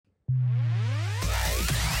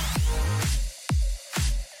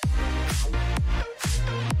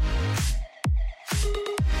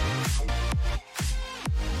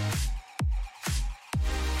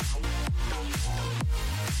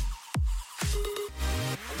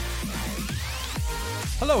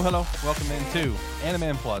Hello. Welcome into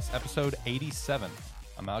Anime Plus, episode 87.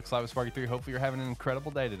 I'm Alex Live with Sparky3. Hopefully you're having an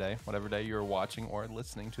incredible day today, whatever day you're watching or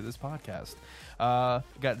listening to this podcast.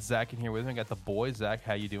 Got Zach in here with me. I got the boy. Zach,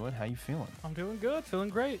 how you doing? How you feeling? I'm doing good. Feeling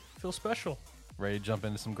great. Feel special. Ready to jump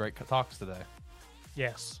into some great talks today?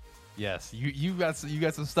 Yes. Yes. You got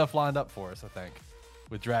some stuff lined up for us, I think,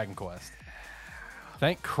 with Dragon Quest.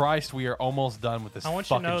 Thank Christ we are almost done with this fucking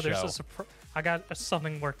show. I want you to know there's I got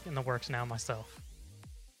something in the works now myself.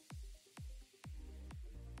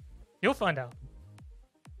 You'll find out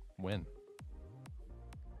When?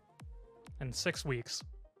 in 6 weeks.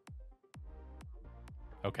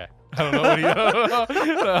 Okay. I don't know what you...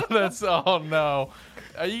 no, that's... Oh, no.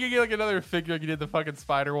 Are you going to get like another figure like you did the fucking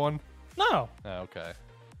spider one? No. Oh, okay.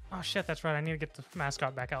 Oh, shit, that's right. I need to get the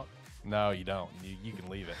mascot back out. No, you don't. You can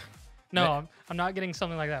leave it. No, I'm not getting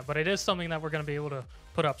something like that, but it is something that we're going to be able to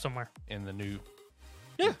put up somewhere. In the new...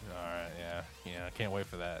 Yeah. All right, yeah. I can't wait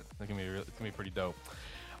for that. It's gonna be pretty dope.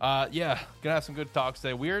 Yeah, gonna have some good talks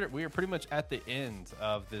today. We are pretty much at the end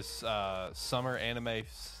of this summer anime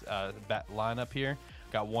lineup here.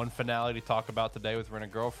 Got one finale to talk about today with Rent a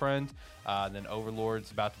Girlfriend. And then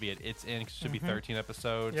Overlord's about to be at its end. It should be 13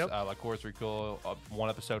 episodes. Yep. Like Horus Recall, 1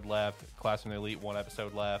 episode left. Class from the Elite, 1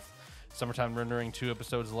 episode left. Summertime Rendering, 2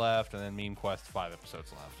 episodes left. And then Meme Quest, 5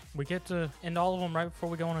 episodes left. We get to end all of them right before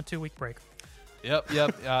we go on a 2-week break. Yep.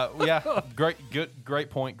 Yeah, great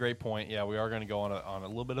point. Yeah, we are going to go on a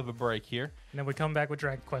little bit of a break here. And then we come back with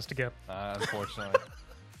Dragon Quest again. Unfortunately.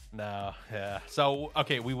 No, yeah. So,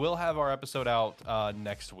 okay, we will have our episode out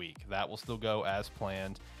next week. That will still go as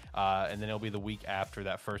planned. And then it'll be the week after,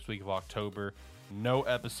 that first week of October. No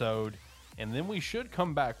episode. And then we should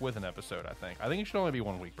come back with an episode, I think. I think it should only be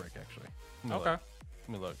 1 week break, actually. Okay. Let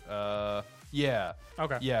me look. Yeah.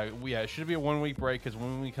 Okay. Yeah, it should be a 1 week break because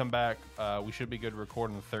when we come back, we should be good to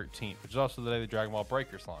record on the 13th, which is also the day the Dragon Ball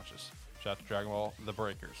Breakers launches. Shout out to Dragon Ball The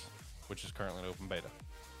Breakers, which is currently in open beta.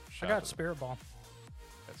 I got Spirit Ball.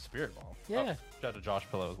 Got Spirit Ball. Yeah. Oh, shout out to Josh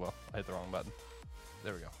Pillow as well. I hit the wrong button.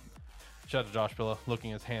 There we go. Shout out to Josh Pillow,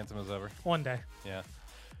 looking as handsome as ever. One day. Yeah.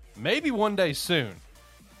 Maybe one day soon.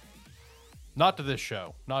 Not to this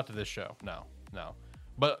show. No.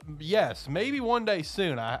 But yes, maybe one day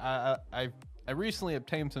soon. I recently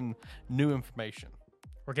obtained some new information.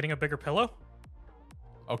 We're getting a bigger pillow?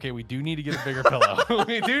 Okay, we do need to get a bigger pillow.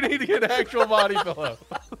 We do need to get an actual body pillow.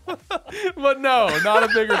 But no, not a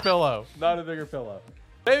bigger pillow.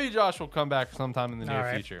 Maybe Josh will come back sometime in the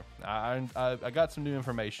near future. I got some new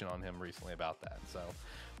information on him recently about that, so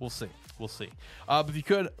we'll see. But if you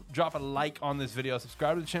could, drop a like on this video,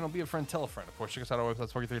 subscribe to the channel, be a friend, tell a friend. Of course, check us out on our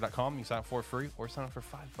website, sparky3.com. You can sign up for free or sign up for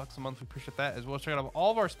 $5 a month. We appreciate that. As well as check out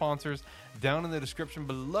all of our sponsors down in the description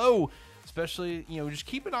below. Especially, just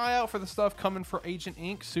keep an eye out for the stuff coming for Agent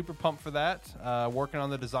Ink. Super pumped for that. Working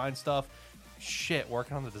on the design stuff.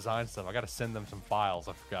 I got to send them some files.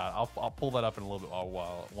 I forgot. I'll pull that up in a little bit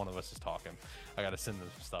while one of us is talking. I got to send them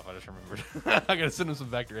some stuff. I just remembered. I got to send them some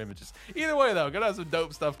vector images. Either way, though, gonna have some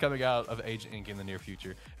dope stuff coming out of Agent Ink in the near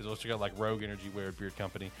future. As well as check out like Rogue Energy, Weird Beard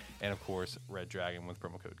Company, and of course Red Dragon with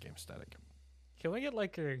promo code GameStatic. Can we get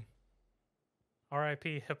like a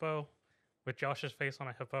RIP hippo with Josh's face on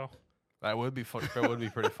a hippo? That would be fun. That would be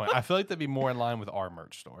pretty fun. I feel like that'd be more in line with our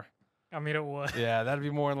merch store. I mean, it would. Yeah, that'd be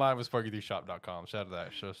more in line with Sparky3shop.com. Shout out to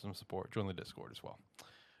that. Show some support. Join the Discord as well.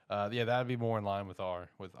 Yeah, that'd be more in line with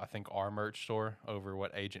I think our merch store over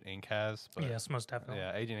what Agent Ink has. But yes, most definitely.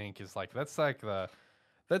 Yeah, Agent Ink is that's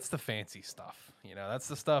the fancy stuff. That's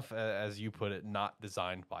the stuff, as you put it, not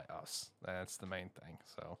designed by us. That's the main thing.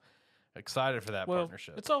 So excited for that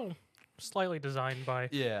partnership. It's all slightly designed by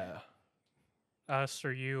us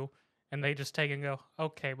or you, and they just take and go,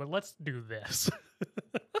 okay, but let's do this.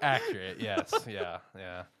 Accurate, yes, yeah.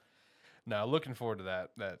 No, looking forward to that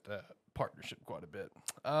partnership quite a bit.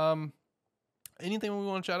 Anything we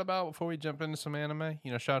want to chat about before we jump into some anime?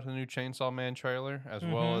 Shout out to the new Chainsaw Man trailer, as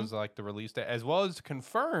well as like the release date, as well as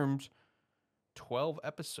confirmed 12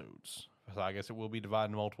 episodes. So I guess it will be divided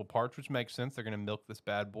into multiple parts, which makes sense. They're going to milk this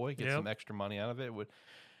bad boy, get some extra money out of it.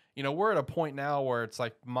 We're at a point now where it's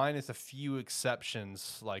like, minus a few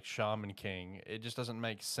exceptions like Shaman King, it just doesn't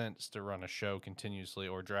make sense to run a show continuously,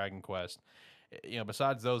 or Dragon Quest.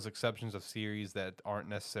 Besides those exceptions of series that aren't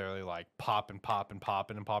necessarily like popping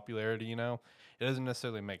in popularity, it doesn't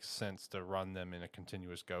necessarily make sense to run them in a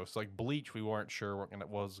continuous go. So like Bleach, we weren't sure what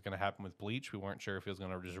was going to happen with Bleach. We weren't sure if it was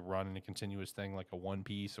going to just run in a continuous thing like a One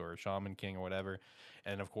Piece or a Shaman King or whatever.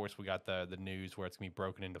 And of course, we got the news where it's going to be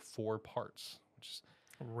broken into 4 parts, which is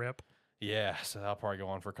RIP. Yeah, so that'll probably go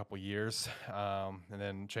on for a couple years. And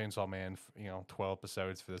then Chainsaw Man, 12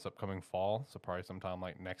 episodes for this upcoming fall. So probably sometime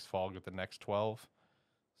like next fall, get the next 12.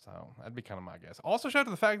 So that'd be kind of my guess. Also, shout out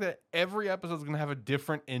to the fact that every episode is going to have a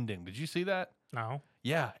different ending. Did you see that? No.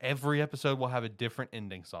 Yeah, every episode will have a different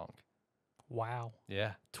ending song. Wow.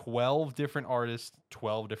 Yeah, 12 different artists,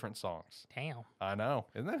 12 different songs. Damn. I know.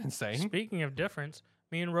 Isn't that insane? Speaking of difference,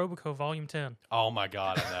 me and Roboco Volume 10. Oh my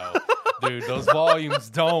God, I know. Dude, those volumes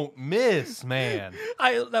don't miss, man.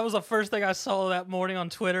 That was the first thing I saw that morning on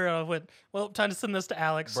Twitter. And I went, well, time to send this to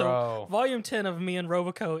Alex. Bro. So Volume 10 of me and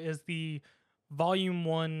Roboco is the Volume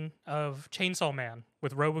 1 of Chainsaw Man,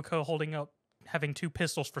 with Roboco having 2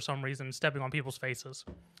 pistols for some reason, stepping on people's faces.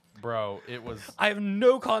 Bro, it was... I have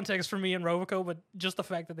no context for me and Roboco, but just the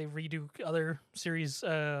fact that they redo other series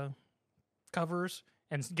covers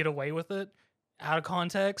and get away with it out of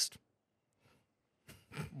context.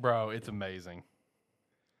 Bro, it's amazing.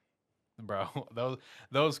 Bro,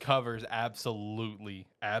 those covers absolutely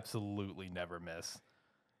never miss.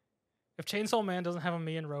 If Chainsaw Man doesn't have a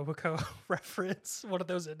me and Roboco reference, one of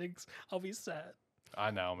those endings, I'll be sad.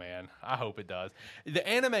 I know, man. I hope it does. The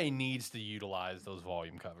anime needs to utilize those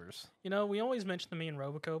volume covers. You know, we always mention the me and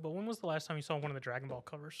Roboco, but when was the last time you saw one of the Dragon Ball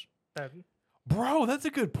covers? Bro, that's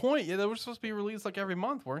a good point. Yeah, they were supposed to be released like every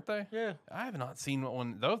month, weren't they? Yeah. I have not seen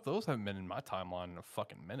one. Those haven't been in my timeline in a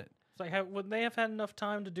fucking minute. It's like, would they have had enough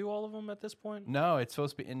time to do all of them at this point? No, it's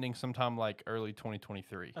supposed to be ending sometime like early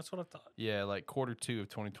 2023. That's what I thought. Yeah, like Q2 of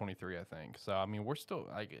 2023, I think. So, I mean, we're still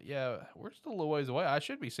a little ways away. I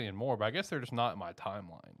should be seeing more, but I guess they're just not in my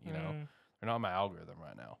timeline, you know? They're not in my algorithm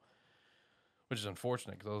right now, which is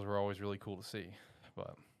unfortunate because those were always really cool to see.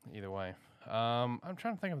 But either way, I'm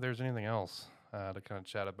trying to think if there's anything else to kind of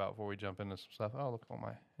chat about before we jump into some stuff. Oh, look at all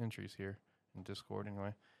my entries here in Discord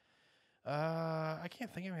anyway. I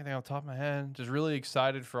can't think of anything off the top of my head. Just really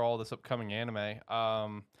excited for all this upcoming anime.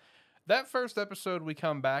 That first episode we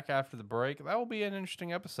come back after the break, that will be an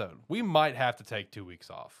interesting episode. We might have to take 2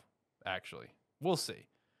 weeks off, actually. We'll see.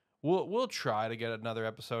 We'll try to get another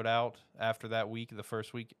episode out after that week, the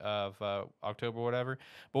first week of October or whatever.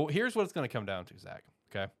 But here's what it's going to come down to, Zach,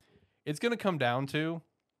 okay? It's going to come down to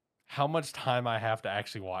how much time I have to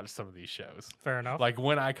actually watch some of these shows. Fair enough. Like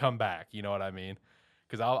when I come back, you know what I mean?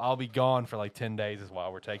 Because I'll be gone for like 10 days is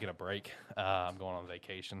while we're taking a break. I'm going on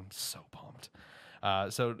vacation. So pumped.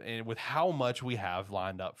 So with how much we have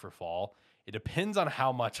lined up for fall, it depends on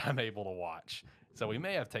how much I'm able to watch. So we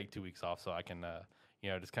may have to take 2 weeks off so I can,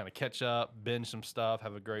 just kind of catch up, binge some stuff,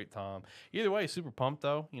 have a great time. Either way, super pumped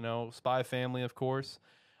though. You know, Spy Family, of course.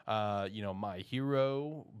 My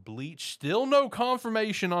Hero, Bleach. Still no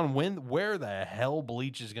confirmation on where the hell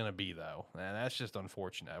Bleach is going to be, though. And that's just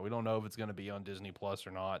unfortunate. We don't know if it's going to be on Disney Plus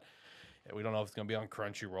or not. We don't know if it's going to be on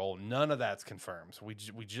Crunchyroll. None of that's confirmed. So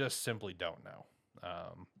we just simply don't know.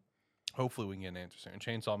 Hopefully we can get an answer soon.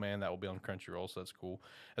 Chainsaw Man, that will be on Crunchyroll, so that's cool.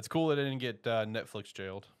 It's cool that it didn't get Netflix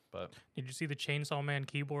jailed. But did you see the Chainsaw Man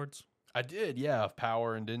keyboards? I did, yeah.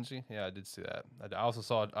 Power and Denji. Yeah, I did see that. I also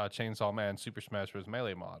saw Chainsaw Man Super Smash Bros.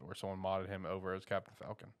 Melee mod where someone modded him over as Captain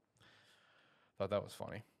Falcon. Thought that was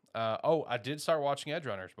funny. I did start watching Edge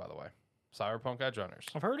Runners, by the way. Cyberpunk Edge Runners.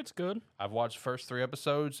 I've heard it's good. I've watched the first 3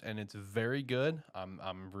 episodes, and it's very good.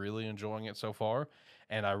 I'm really enjoying it so far.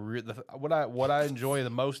 And what I enjoy the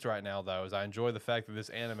most right now, though, is I enjoy the fact that this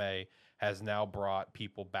anime has now brought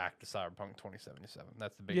people back to Cyberpunk 2077.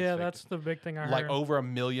 That's the biggest thing. That's the big thing I heard. Like over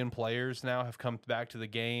 1 million players now have come back to the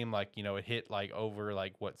game. Like, it hit like over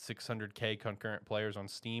 600K concurrent players on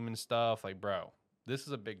Steam and stuff. Like, bro, this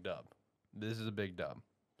is a big dub. This is a big dub.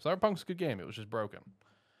 Cyberpunk's a good game. It was just broken.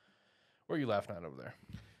 What are you laughing at over there?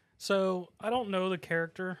 So, I don't know the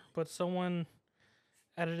character, but someone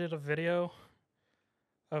edited a video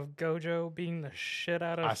of Gojo beating the shit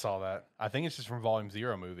out of... I saw that. I think it's just from Volume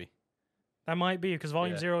 0 movie. That might be, because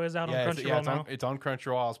Volume 0 is out on Crunchyroll now. It's on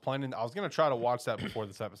Crunchyroll. I was going to try to watch that before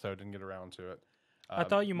this episode. Didn't get around to it. I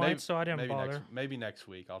thought you might, so I didn't bother. Maybe next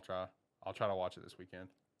week. I'll try to watch it this weekend.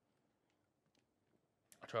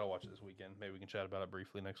 I'll try to watch it this weekend. Maybe we can chat about it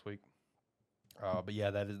briefly next week. But yeah,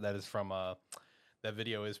 that is from... that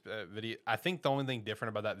video is video. I think the only thing different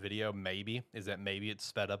about that video is that maybe it's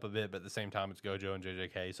sped up a bit, but at the same time it's Gojo and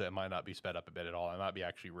JJK, so it might not be sped up a bit at all. It might be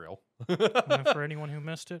actually real. For anyone who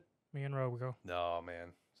missed it, me and Robo. Oh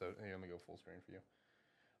man. So here, let me go full screen for you.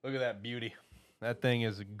 Look at that beauty. That thing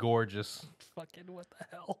is gorgeous. Fucking what the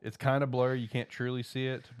hell? It's kind of blurry. You can't truly see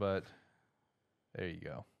it, but there you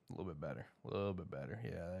go. A little bit better.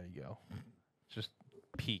 Yeah, there you go. Just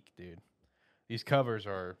peak, dude. These covers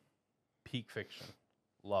are peak fiction.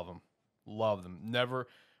 Love them. Never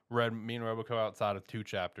read me and Roboco outside of 2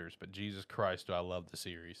 chapters, but Jesus Christ, do I love the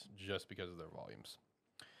series just because of their volumes.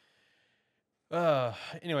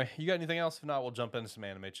 Anyway, you got anything else? If not, we'll jump into some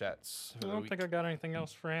anime chats. I don't think I got anything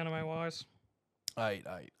else for anime wise.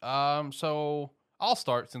 So I'll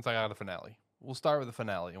start since I got a finale. We'll start with the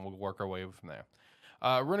finale and we'll work our way from there.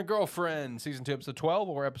 Rent a Girlfriend, Season 2, Episode 12,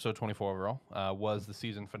 or Episode 24 overall, was the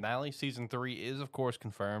season finale. Season 3 is, of course,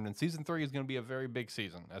 confirmed, and Season 3 is going to be a very big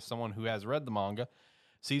season. As someone who has read the manga,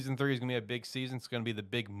 Season 3 is going to be a big season. It's going to be the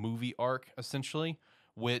big movie arc, essentially,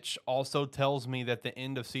 which also tells me that the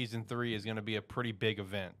end of Season 3 is going to be a pretty big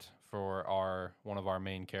event for one of our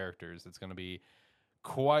main characters. It's going to be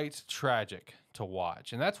quite tragic to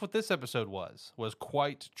watch. And that's what this episode was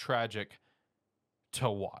quite tragic to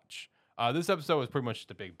watch. This episode was pretty much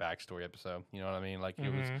just a big backstory episode. You know what I mean? Like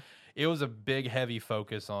it was a big, heavy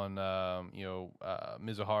focus on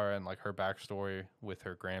Mizuhara and like her backstory with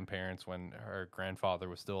her grandparents when her grandfather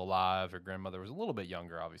was still alive. Her grandmother was a little bit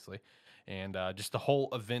younger, obviously, and just the whole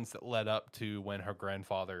events that led up to when her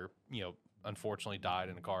grandfather, unfortunately died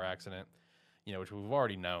in a car accident. Which we've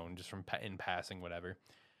already known just from in passing, whatever.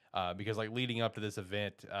 Because like leading up to this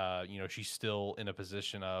event, she's still in a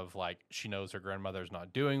position of like she knows her grandmother's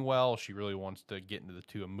not doing well. She really wants to get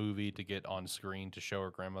into a movie to get on screen to show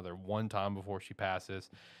her grandmother one time before she passes.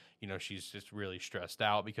 She's just really stressed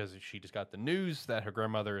out because she just got the news that her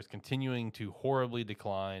grandmother is continuing to horribly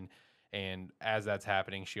decline. And as that's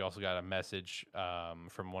happening, she also got a message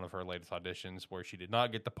from one of her latest auditions where she did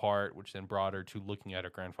not get the part, which then brought her to looking at her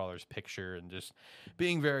grandfather's picture and just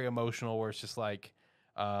being very emotional, where it's just like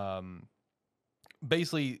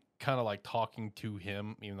basically kind of like talking to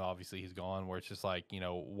him, even though obviously he's gone, where it's just like,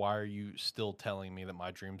 why are you still telling me that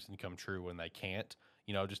my dreams can come true when they can't?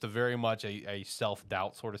 Just a very much a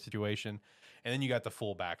self-doubt sort of situation. And then you got the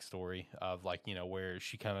full backstory of like, where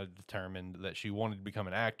she kind of determined that she wanted to become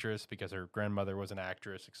an actress because her grandmother was an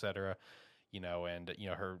actress, etc.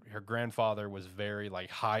 Her grandfather was very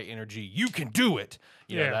like high energy. You can do it.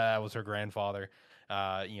 That was her grandfather.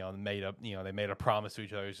 They made a promise to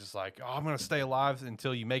each other. It's just like, oh, I'm going to stay alive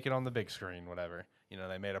until you make it on the big screen, whatever.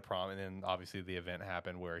 They made a promise. And then obviously the event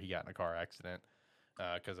happened where he got in a car accident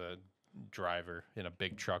because a driver in a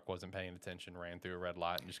big truck wasn't paying attention, ran through a red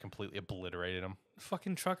light and just completely obliterated him.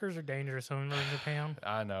 Fucking truckers are dangerous in Japan.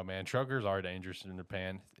 I know, man. Truckers are dangerous in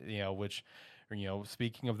Japan.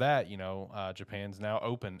 Speaking of that, Japan's now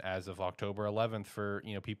open as of October 11th for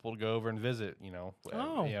people to go over and visit.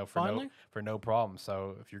 For no problem.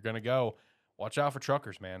 So if you're gonna go, watch out for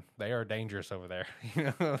truckers, man. They are dangerous over there.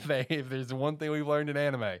 If there's one thing we've learned in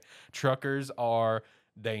anime, truckers are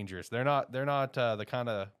dangerous. They're not the kind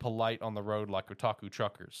of polite on the road like otaku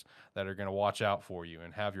truckers that are gonna watch out for you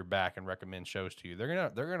and have your back and recommend shows to you.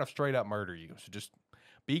 They're gonna straight up murder you. So just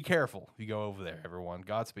be careful if you go over there, everyone.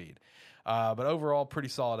 Godspeed. But overall, pretty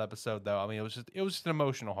solid episode though. I mean, it was just an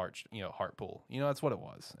emotional heart pull. That's what it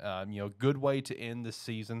was. Good way to end this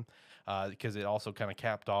season because it also kind of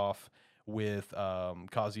capped off with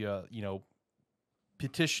Kazuya,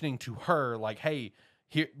 petitioning to her like, hey,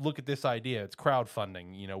 here, look at this idea. It's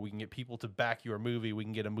crowdfunding. We can get people to back your movie. We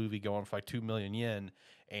can get a movie going for like 2 million yen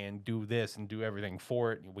and do this and do everything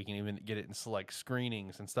for it. We can even get it in select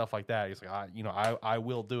screenings and stuff like that. He's like, I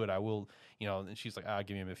will do it. I will, and she's like,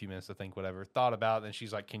 give me a few minutes to think, whatever. Thought about it. And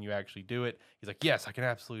she's like, can you actually do it? He's like, yes, I can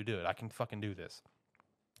absolutely do it. I can fucking do this.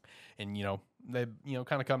 And, they,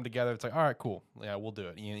 kind of come together. It's like, all right, cool. Yeah, we'll do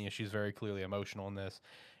it. She's very clearly emotional in this.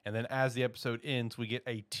 And then as the episode ends, we get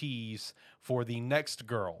a tease for the next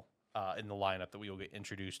girl in the lineup that we will get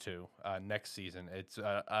introduced to next season. It's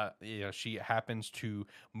she happens to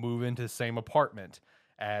move into the same apartment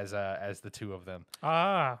as the two of them.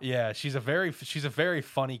 Yeah, she's a very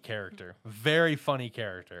funny character. Very funny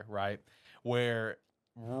character, right? Where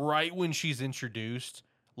right when she's introduced,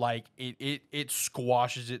 like it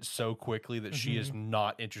squashes it so quickly that she is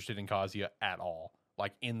not interested in Kazuya at all.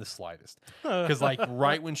 Like in the slightest, because like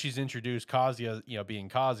right when she's introduced, Kazuya, being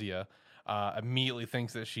Kazuya, immediately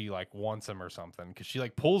thinks that she like wants him or something because she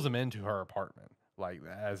like pulls him into her apartment like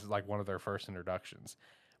as like one of their first introductions,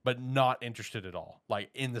 but not interested at all, like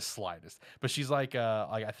in the slightest. But she's like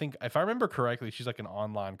I think if I remember correctly, she's like an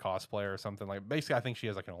online cosplayer or something. Like basically, I think she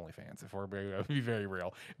has like an OnlyFans. If we're be very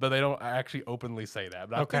real, but they don't actually openly say that.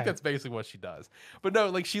 But I think that's basically what she does. But no,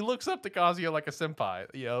 like she looks up to Kazuya like a senpai.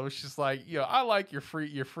 It's just like I like your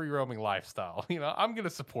free roaming lifestyle. I'm gonna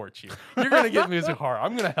support you. You're gonna get Mizuhara.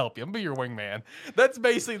 I'm gonna help you. I'm gonna be your wingman. That's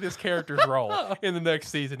basically this character's role in the next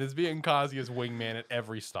season is being Kazuya's wingman at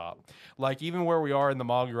every stop. Like even where we are in the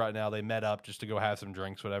manga right now, they met up just to go have some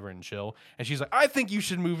drinks, whatever, and chill. And she's like, I think you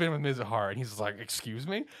should move in with Mizuhara. And he's like, excuse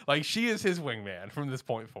me? Like, she is his wingman from this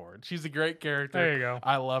point forward. She's a great character. There you go.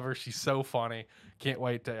 I love her. She's so funny. Can't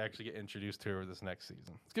wait to actually get introduced to her this next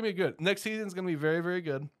season. It's going to be good. Next season's going to be very, very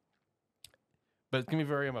good. But it's going to be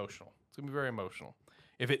very emotional.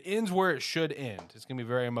 if it ends where it should end, it's gonna be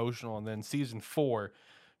very emotional. And then season 4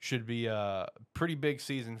 should be a pretty big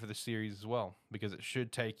season for the series as well, because it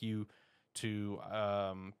should take you to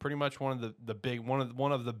pretty much one of the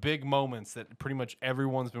big moments that pretty much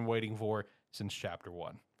everyone's been waiting for since chapter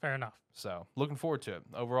 1. Fair enough. So looking forward to it.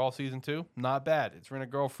 Overall, season 2, not bad. It's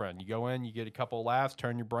Rent-A-Girlfriend. You go in, you get a couple of laughs,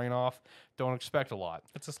 turn your brain off. Don't expect a lot.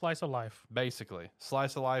 It's a slice of life. Basically,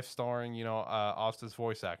 slice of life starring Asta's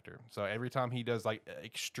voice actor. So every time he does like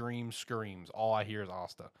extreme screams, all I hear is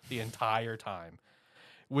Asta the entire time.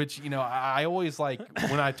 Which, I always like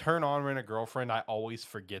when I turn on Rent-A-Girlfriend, I always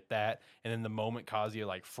forget that. And then the moment Kazuya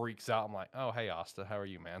like freaks out, I'm like, oh, hey, Asta, how are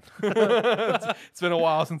you, man? It's been a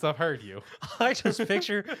while since I've heard you. I just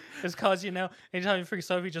picture as Kazuya now, anytime he freaks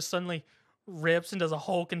out, he just suddenly rips and does a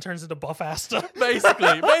Hulk and turns into Buff Asta.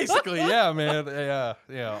 Basically, yeah, man.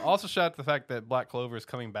 Yeah. Also, shout out to the fact that Black Clover is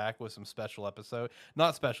coming back with some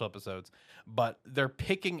not special episodes, but they're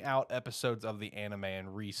picking out episodes of the anime and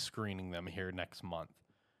rescreening them here next month.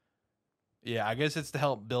 Yeah, I guess it's to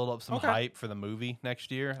help build up some hype for the movie next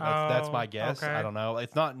year. That's my guess. Okay. I don't know.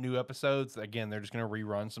 It's not new episodes. Again, they're just going to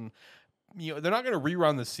rerun some. They're not going to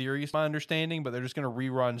rerun the series, my understanding, but they're just going to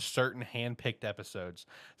rerun certain hand-picked episodes.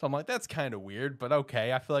 So I'm like, that's kind of weird, but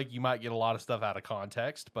okay. I feel like you might get a lot of stuff out of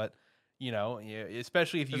context, but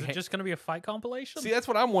especially if you Is it just going to be a fight compilation? See, that's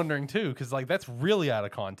what I'm wondering too, because like that's really out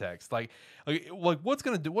of context. Like what's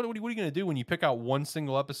gonna do? What are you gonna do when you pick out one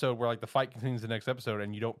single episode where like the fight continues the next episode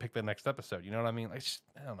and you don't pick the next episode? You know what I mean? Like,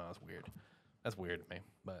 I don't know. It's weird. That's weird to me.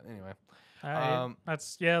 But anyway,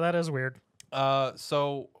 that is weird.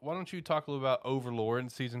 So why don't you talk a little about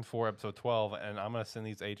Overlord, season 4, episode 12, and I'm gonna send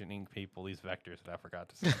these Agent Ink people these vectors that I forgot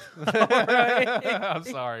to send. I'm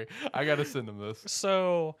sorry. I gotta send them this.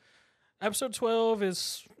 So. Episode 12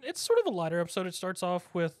 it's sort of a lighter episode. It starts off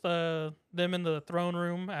with them in the throne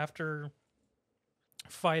room after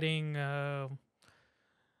fighting the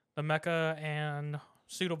mecha and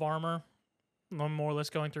suit of armor. More or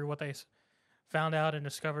less going through what they found out and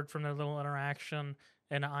discovered from their little interaction.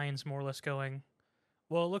 And Ain's more or less going,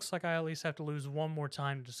 well, it looks like I at least have to lose one more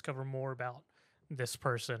time to discover more about this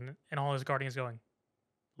person. And all his guardians going,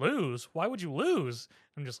 lose? Why would you lose?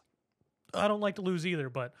 I'm just, I don't like to lose either,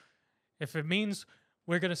 but if it means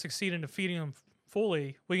we're going to succeed in defeating him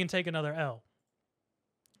fully, we can take another L.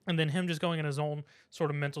 And then him just going in his own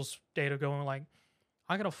sort of mental state of going like,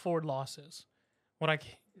 I can afford losses. And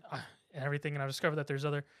everything. And I've discovered that there's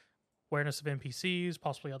other awareness of NPCs,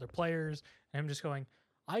 possibly other players. And him just going,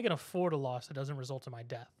 I can afford a loss that doesn't result in my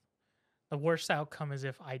death. The worst outcome is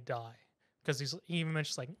if I die. Because he even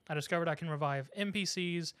mentions like, I discovered I can revive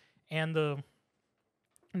NPCs and the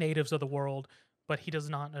natives of the world, but he does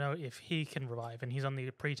not know if he can revive. And he's on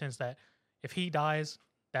the pretense that if he dies,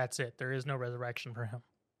 that's it. There is no resurrection for him.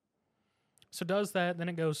 So does that, then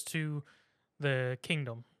it goes to the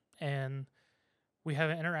kingdom. And we have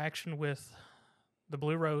an interaction with the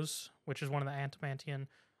Blue Rose, which is one of the Adamantian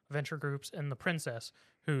adventure groups, and the princess,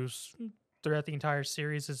 who's throughout the entire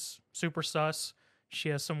series is super sus. She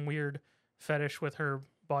has some weird fetish with her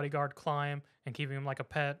bodyguard Climb and keeping him like a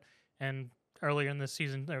pet. And earlier in this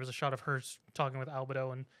season, there was a shot of her talking with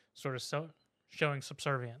Albedo and sort of showing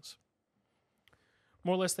subservience.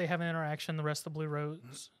 More or less, they have an interaction. The rest of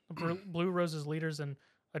the Blue Rose's leaders and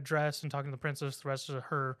address and talking to the princess. The rest of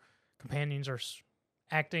her companions are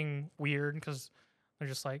acting weird because they're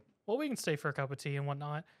just like, well, we can stay for a cup of tea and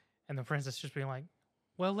whatnot. And the princess just being like,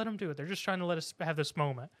 well, let them do it. They're just trying to let us have this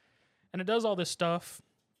moment. And it does all this stuff.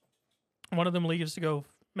 One of them leaves to go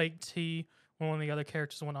make tea. One of the other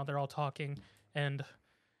characters and whatnot, they're all talking, and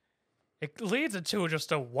it leads into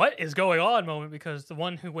just a what is going on moment, because the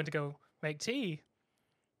one who went to go make tea,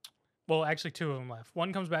 well, actually two of them left.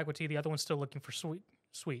 One comes back with tea, the other one's still looking for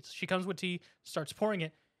sweets. She comes with tea, starts pouring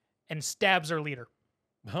it, and stabs her leader.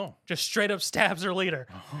 Oh. Just straight up stabs her leader.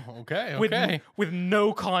 Oh, okay. With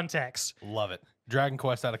no context. Love it. Dragon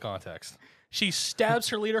Quest out of context. She stabs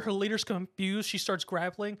her leader's confused, she starts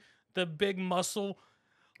grappling. The big muscle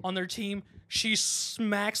on their team, she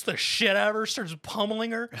smacks the shit out of her, starts pummeling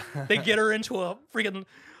her. They get her into a freaking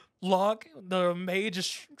lock. The mage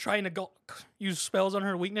is trying to use spells on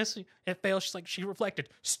her weakness. It fails. She's like, she reflected,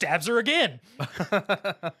 stabs her again.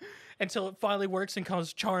 Until it finally works and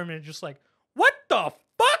comes Charm and just like, what the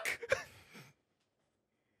fuck?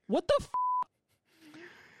 What the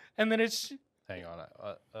And then it's... Hang on.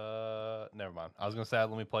 Never mind. I was going to say,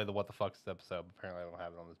 let me play the What the Fuck's episode, but apparently I don't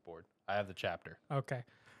have it on this board. I have the chapter. Okay.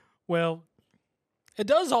 Well, it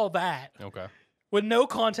does all that. Okay. With no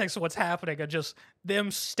context of what's happening, of just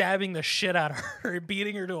them stabbing the shit out of her,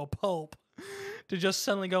 beating her to a pulp, to just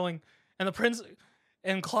suddenly going, and the prince,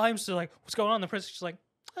 and Climbs to like, what's going on? The prince is just like,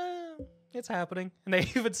 it's happening. And they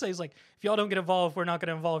even say, like, if y'all don't get involved, we're not going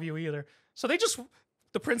to involve you either. So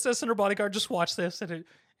the princess and her bodyguard just watch this and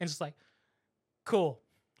it's like, cool,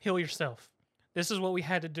 heal yourself. This is what we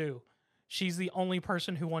had to do. She's the only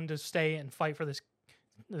person who wanted to stay and fight for this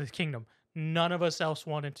kingdom. None of us else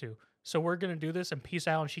wanted to. So we're going to do this and peace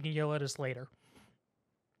out, and she can yell at us later.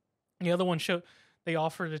 The other one they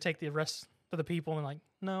offer to take the rest of the people and like,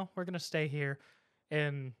 no, we're going to stay here.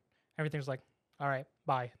 And everything's like, all right,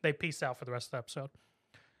 bye. They peace out for the rest of the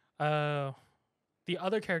episode. The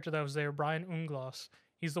other character that was there, Brian Unglas,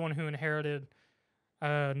 he's the one who inherited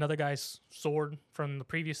another guy's sword from the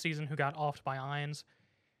previous season who got offed by Irons.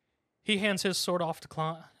 He hands his sword off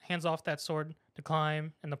hands off that sword to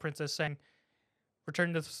Climb, and the princess saying,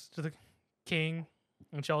 return to the king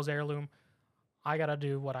and Shell's heirloom. I gotta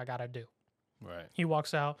do what I gotta do. Right. He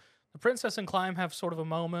walks out. The princess and Climb have sort of a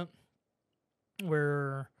moment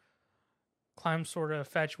where Climb sort of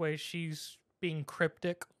infatuated. She's being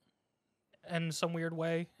cryptic in some weird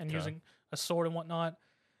way and using a sword and whatnot.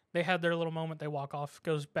 They had their little moment. They walk off.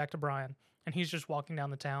 Goes back to Brian, and he's just walking down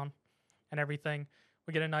the town and everything.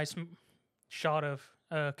 We get a nice shot of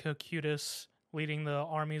Cocytus leading the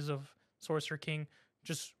armies of Sorcerer King.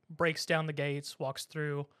 Just breaks down the gates, walks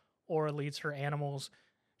through. Aura leads her animals.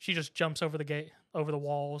 She just jumps over the gate, over the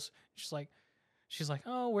walls. She's like,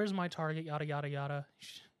 oh, where's my target? Yada yada yada.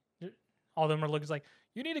 All of them are looking like,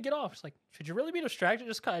 you need to get off. It's like, should you really be distracted?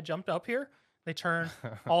 Just kind of jumped up here. They turn.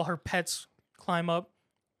 All her pets climb up,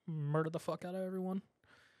 murder the fuck out of everyone.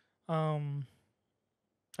 A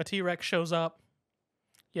T-Rex shows up.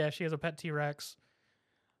 Yeah, she has a pet T-Rex.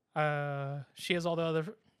 She has all the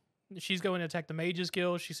other. She's going to attack the Mages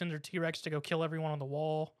Guild. She sends her T-Rex to go kill everyone on the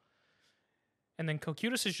wall. And then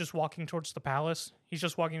Cocytus is just walking towards the palace. He's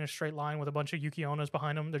just walking in a straight line with a bunch of Yukionas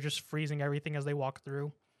behind him. They're just freezing everything as they walk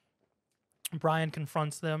through. Brian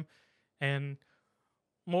confronts them, and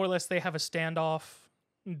more or less they have a standoff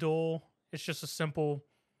duel. It's just a simple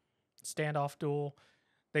standoff duel.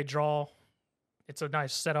 They draw. It's a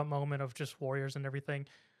nice setup moment of just warriors and everything.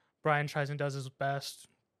 Brian tries and does his best.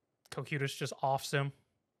 Cocytus just offs him.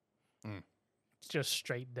 It's just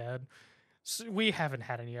straight dead. So we haven't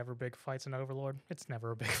had any ever big fights in Overlord. It's never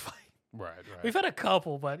a big fight. Right. We've had a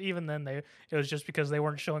couple, but even then it was just because they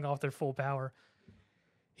weren't showing off their full power.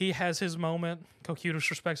 He has his moment. Cocytus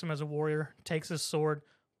respects him as a warrior, takes his sword,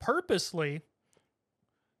 purposely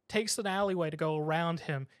takes an alleyway to go around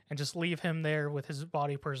him and just leave him there with his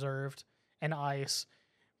body preserved and ice.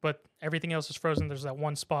 But everything else is frozen. There's that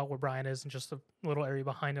one spot where Brian is and just a little area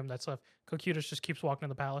behind him that's left. Cocytus just keeps walking to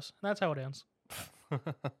the palace. And that's how it ends.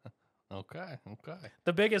 Okay.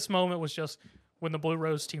 The biggest moment was just when the Blue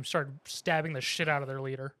Rose team started stabbing the shit out of their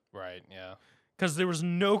leader. Right, yeah. Because there was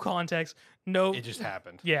no context. No. It just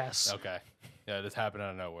happened. Yes. Okay. Yeah, it just happened out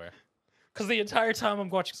of nowhere. Because the entire time I'm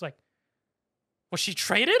watching, it's like, was she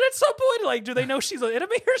traded at some point? Like, do they know she's an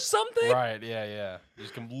enemy or something? Right, yeah.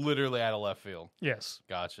 Just come literally out of left field. Yes.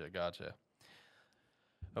 Gotcha.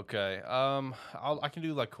 Okay. I can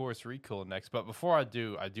do like Chorus Recall next, but before I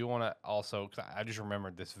do want to also, cause I just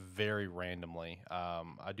remembered this very randomly.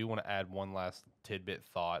 I do want to add one last tidbit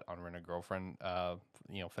thought on Rent a Girlfriend,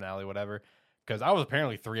 finale, whatever. Because I was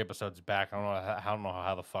apparently 3 episodes back. I don't know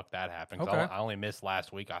how the fuck that happened. Okay. I only missed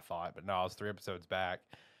last week, I thought, but no, I was 3 episodes back.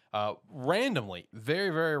 Randomly, very,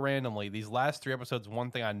 very randomly, these last 3 episodes,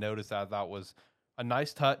 one thing I noticed that I thought was a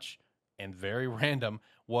nice touch and very random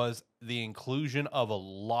was the inclusion of a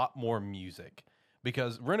lot more music.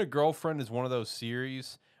 Because Rent a Girlfriend is one of those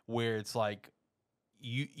series where it's like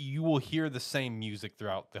you will hear the same music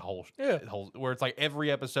throughout the whole, where it's like every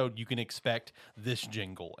episode you can expect this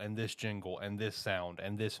jingle and this sound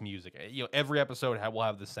and this music. Every episode will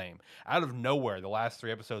have the same. Out of nowhere, the last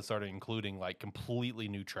 3 episodes started including like completely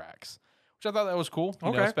new tracks, which I thought that was cool.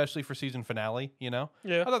 You know, especially for season finale. Yeah,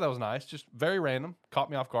 I thought that was nice. Just very random, caught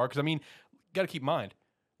me off guard. Because I mean, got to keep in mind,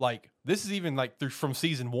 like this is even like from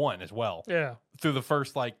season 1 as well. Yeah. Through the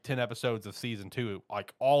first like 10 episodes of season 2,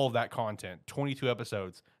 like all of that content, 22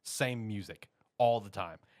 episodes, same music all the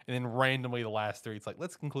time. And then randomly the last 3, it's like,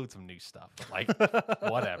 let's include some new stuff. Like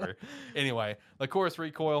whatever. Anyway, the Chorus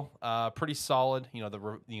Recoil, pretty solid.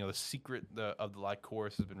 The secret of the like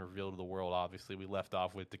chorus has been revealed to the world. Obviously, we left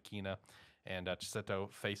off with Takina and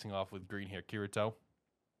Chiseto facing off with green hair Kirito.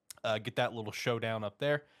 Get that little showdown up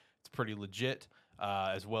there. It's pretty legit.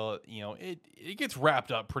 As well, it gets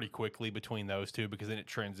wrapped up pretty quickly between those two because then it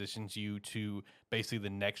transitions you to basically the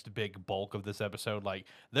next big bulk of this episode. Like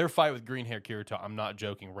their fight with green hair Kirito, I'm not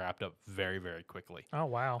joking, wrapped up very, very quickly. Oh,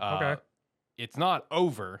 wow. Okay. It's not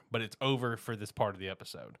over, but it's over for this part of the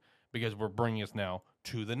episode because we're bringing us now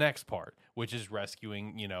to the next part, which is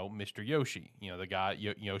rescuing, Mr. Yoshi, the guy,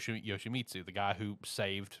 Yoshimitsu, the guy who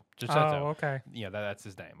saved Chiseto. Oh, okay. That's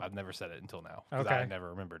his name. I've never said it until now because Okay. I never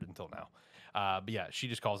remembered it until now. But yeah, she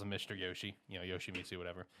just calls him Mr. Yoshi, Yoshimitsu,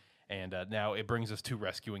 whatever. And now it brings us to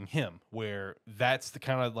rescuing him, where that's the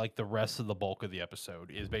kind of like the rest of the bulk of the episode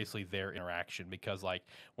is basically their interaction. Because like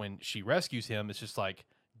when she rescues him, it's just like,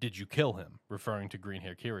 did you kill him? Referring to green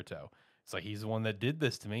hair Kirito. It's like, he's the one that did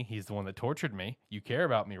this to me. He's the one that tortured me. You care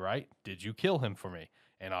about me, right? Did you kill him for me?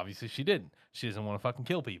 And obviously she didn't. She doesn't want to fucking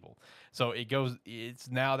kill people. So it's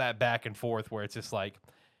now that back and forth where it's just like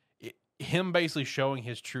him basically showing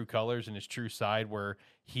his true colors and his true side, where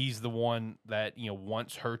he's the one that,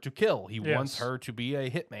 wants her to kill. He wants her to be a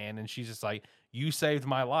hitman. And she's just like, you saved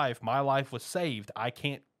my life. My life was saved. I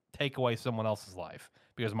can't take away someone else's life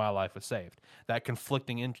because my life was saved. That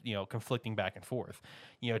conflicting back and forth.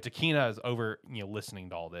 Takina is over, listening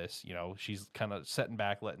to all this. She's kind of sitting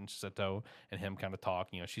back, letting Chiseto and him kind of talk.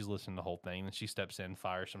 She's listening to the whole thing, and she steps in,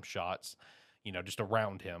 fires some shots, just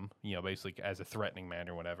around him, basically as a threatening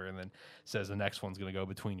manner or whatever, and then says the next one's going to go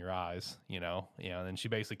between your eyes, and then she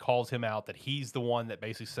basically calls him out that he's the one that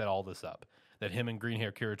basically set all this up, that him and green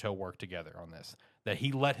hair Kirito worked together on this, that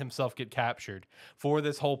he let himself get captured for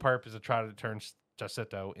this whole purpose of trying to turn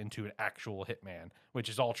Chiseto into an actual hitman, which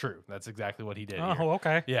is all true. That's exactly what he did. Oh, here.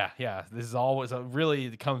 okay. Yeah. This is always really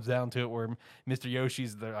it comes down to it where Mr.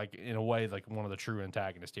 Yoshi's like in a way like one of the true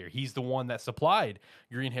antagonists here. He's the one that supplied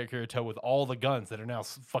green hair Kirito with all the guns that are now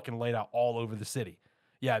fucking laid out all over the city.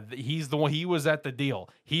 Yeah, he's the one. He was at the deal.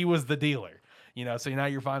 He was the dealer. So now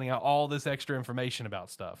you're finding out all this extra information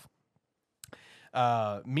about stuff.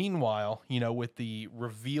 Meanwhile, with the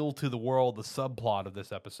reveal to the world, the subplot of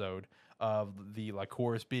this episode of the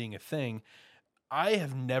Lycoris being a thing, I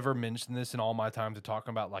have never mentioned this in all my time to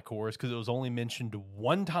talking about Lycoris because it was only mentioned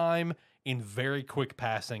one time in very quick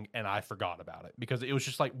passing, and I forgot about it because it was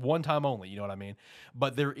just like one time only. You know what I mean?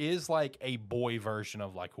 But there is like a boy version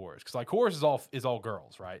of Lycoris because Lycoris is all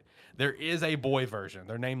girls, right? There is a boy version.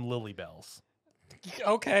 They're named Lilybells.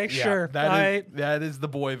 Okay, Yeah, sure. that is the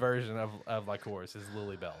boy version of Lycoris, is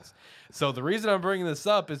Lilybells. So the reason I'm bringing this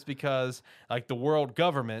up is because like the world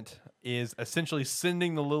government is essentially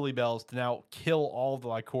sending the Lilybells to now kill all the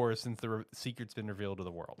Lycoris since the secret's been revealed to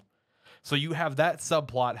the world. So you have that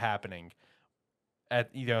subplot happening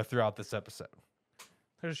at throughout this episode.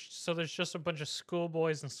 There's just a bunch of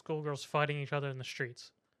schoolboys and schoolgirls fighting each other in the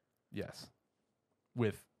streets. Yes,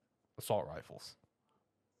 with assault rifles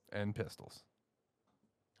and pistols.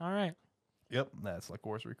 All right. Yep, that's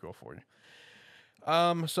Lycoris Recoil for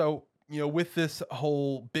you. So with this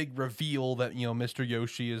whole big reveal that Mr.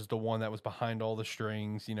 Yoshi is the one that was behind all the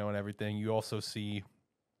strings, and everything, you also see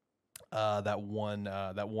that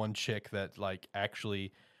one chick that like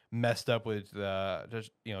actually messed up with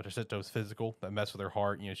Chiseto's physical, that messed with her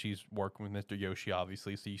heart. She's working with Mr. Yoshi,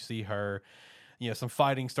 obviously. So you see her. Some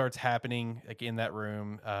fighting starts happening like in that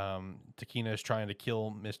room. Takina is trying to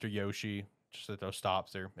kill Mr. Yoshi. Chiseto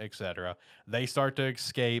stops her, etc. They start to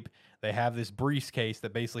escape. They have this briefcase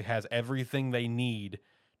that basically has everything they need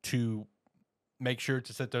to make sure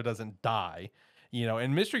Chiseto doesn't die.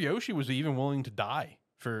 And Mr. Yoshi was even willing to die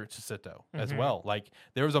for Chiseto as well. Like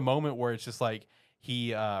there was a moment where it's just like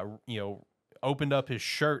he opened up his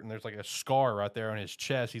shirt and there's like a scar right there on his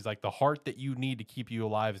chest. He's like, the heart that you need to keep you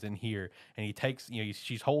alive is in here. And he takes,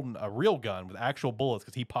 she's holding a real gun with actual bullets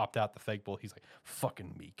because he popped out the fake bullet. He's like,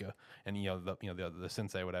 fucking Mika. And, the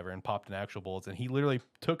sensei, whatever, and popped in actual bullets. And he literally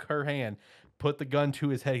took her hand, put the gun to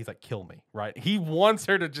his head. He's like, kill me, right? He wants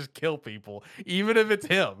her to just kill people, even if it's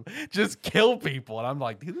him. Just kill people. And I'm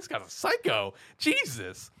like, dude, this guy's a psycho.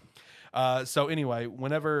 Jesus. So anyway,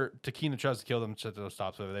 whenever Takina tries to kill them, Chiseto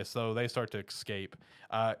stops over there. So they start to escape.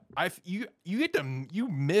 You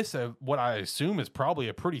miss what I assume is probably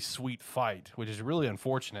a pretty sweet fight, which is really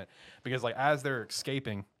unfortunate because like as they're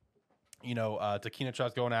escaping, Takina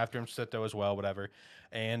tries going after him, Chiseto as well, whatever.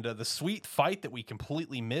 And the sweet fight that we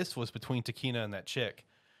completely missed was between Takina and that chick.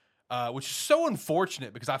 Which is so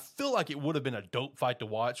unfortunate because I feel like it would have been a dope fight to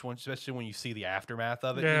watch, especially when you see the aftermath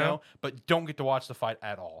of it, but don't get to watch the fight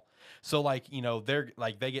at all. So like,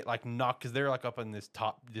 they get like knocked because they're like up in this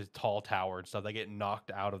tall tower and stuff. They get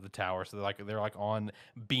knocked out of the tower. So they're like on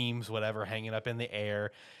beams, whatever, hanging up in the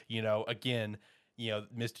air, again,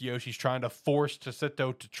 Mr. Yoshi's trying to force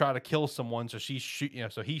Chiseto to try to kill someone. So he's shooting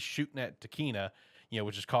at Takina,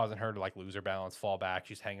 which is causing her to like lose her balance, fall back.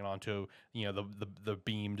 She's hanging on to, the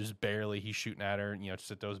beam just barely. He's shooting at her.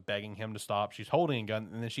 Chiseto's begging him to stop. She's holding a gun,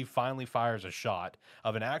 and then she finally fires a shot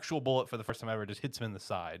of an actual bullet for the first time ever. Just hits him in the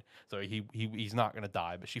side, so he's not gonna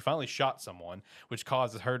die. But she finally shot someone, which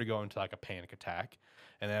causes her to go into like a panic attack.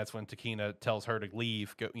 And that's when Takina tells her to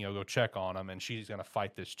leave, go check on him, and she's gonna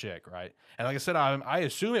fight this chick, right? And like I said, I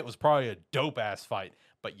assume it was probably a dope ass fight,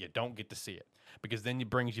 but you don't get to see it because then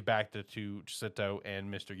it brings you back to Chiseto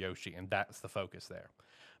and Mr. Yoshi, and that's the focus there.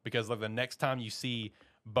 Because like the next time you see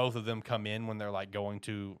both of them come in when they're like going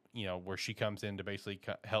to, where she comes in to basically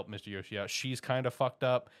help Mr. Yoshi out, she's kind of fucked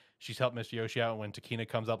up. She's helped Mr. Yoshi out. When Takina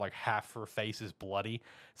comes up, like half her face is bloody.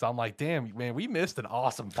 So I'm like, damn, man, we missed an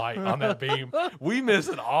awesome fight on that beam. We missed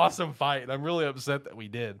an awesome fight. And I'm really upset that we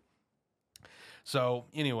did. So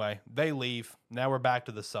anyway, they leave. Now we're back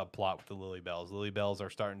to the subplot with the Lilybells. Lilybells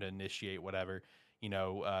are starting to initiate whatever.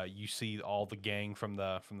 You see all the gang from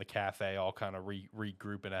the cafe all kind of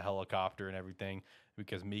regroup in a helicopter and everything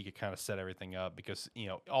because Mika kind of set everything up because,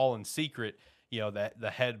 all in secret, that the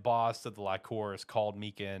head boss of the Lycoris called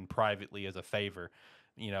Mika in privately as a favor,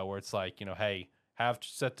 where it's like, hey, have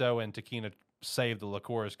Chiseto and Takina save the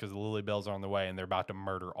Lycoris because the Lilybells are on the way and they're about to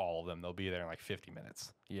murder all of them. They'll be there in like 50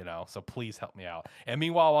 minutes, so please help me out. And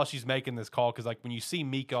meanwhile, while she's making this call, because like when you see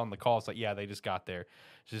Mika on the call, it's like, yeah, they just got there.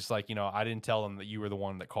 It's just like, I didn't tell them that you were the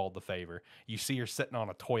one that called the favor. You see her sitting on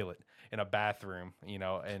a toilet in a bathroom,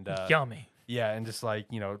 and yummy. yeah, and just like,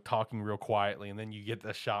 talking real quietly. And then you get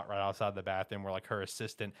the shot right outside the bathroom where like her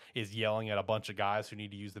assistant is yelling at a bunch of guys who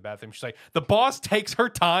need to use the bathroom. She's like, the boss takes her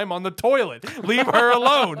time on the toilet. Leave her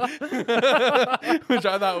alone. Which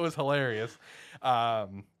I thought was hilarious.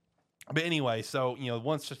 But anyway, so,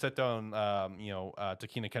 once Chiseto and,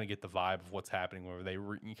 Takina kind of get the vibe of what's happening, where they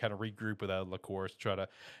kind of regroup with Lycoris, try to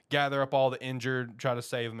gather up all the injured, try to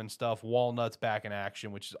save them and stuff. Walnut's back in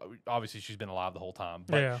action, which is obviously she's been alive the whole time.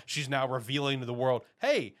 But she's now revealing to the world,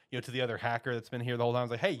 hey, to the other hacker that's been here the whole time,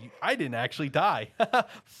 it's like, hey, I didn't actually die.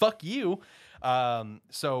 Fuck you.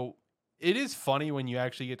 So it is funny when you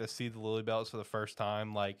actually get to see the Lilybells for the first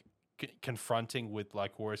time, like confronting with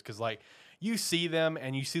Lycoris, because like, you see them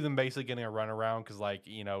and you see them basically getting a run around because like,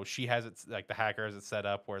 she has it, like the hacker has it set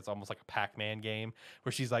up where it's almost like a Pac-Man game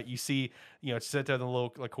where she's like, you see, Chiseto and the little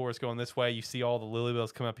Lycoris going this way. You see all the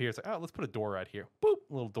Lilybells come up here. It's like, oh, let's put a door right here. Boop,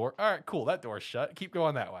 little door. All right, cool. That door's shut. Keep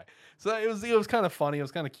going that way. So it was kind of funny. It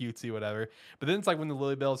was kind of cutesy, whatever. But then it's like when the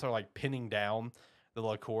Lilybells are like pinning down the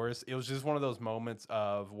Lycoris, it was just one of those moments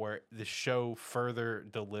of where the show further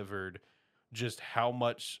delivered just how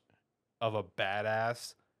much of a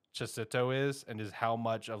badass Chiseto is, and just how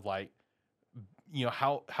much of like,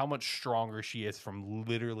 how much stronger she is from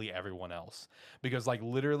literally everyone else. Because like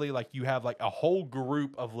literally, like you have like a whole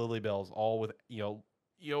group of Lilybells all with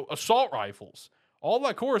assault rifles. All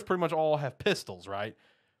Lycoris pretty much all have pistols, right?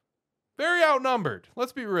 Very outnumbered.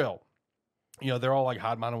 Let's be real. They're all like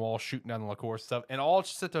hiding behind a wall, shooting down the Lycoris stuff, and all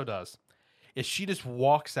Chiseto does is she just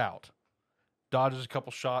walks out, dodges a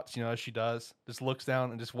couple shots, as she does, just looks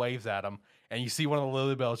down and just waves at him. And you see one of the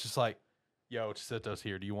Lilybells just like, yo, Chiseto's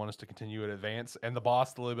here. Do you want us to continue in advance? And the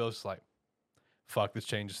boss, the Lilybell's just like, fuck, this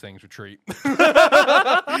changes things. Retreat.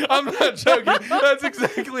 I'm not joking. That's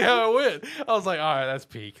exactly how it went. I was like, all right, that's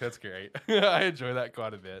peak. That's great. I enjoy that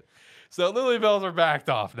quite a bit. So Lilybells are backed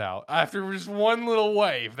off now. After just one little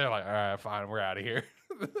wave, they're like, all right, fine, we're out of here.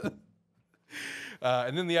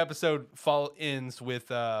 And then the episode ends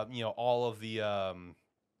with, all of the...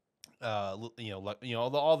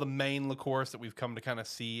 all the main Lycoris that we've come to kind of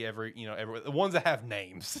see every the ones that have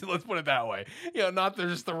names. Let's put it that way. Not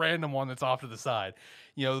just the random one that's off to the side.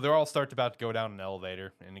 They're all about to go down an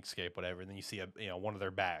elevator and escape, whatever. And then you see one of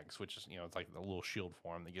their bags, which is it's like a little shield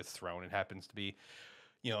for them that gets thrown. It happens to be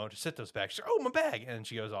Chiseto's bag. She's like, oh, my bag, and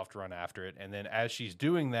she goes off to run after it. And then as she's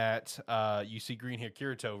doing that, you see green hair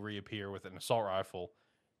Kirito reappear with an assault rifle.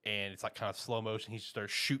 And it's like kind of slow motion. He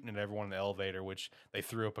starts shooting at everyone in the elevator, which they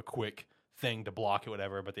threw up a quick thing to block it,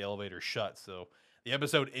 whatever, but the elevator's shut. So the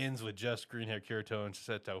episode ends with just green hair Kirito and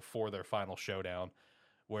Chiseto for their final showdown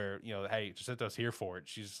where, hey, Chiseto's here for it.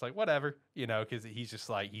 She's just like, whatever, because he's just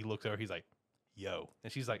like, he looks over, he's like, yo.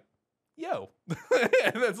 And she's like, yo.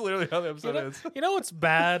 And that's literally how the episode ends. You know what's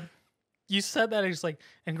bad? You said that, and he's like,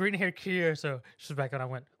 and green hair Kirito. She's back and I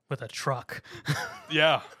went, with a truck.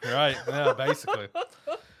 Yeah, right. Yeah, basically.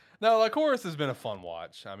 No, Lycoris has been a fun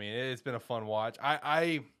watch. I mean, it's been a fun watch.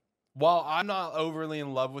 While I'm not overly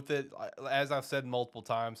in love with it, as I've said multiple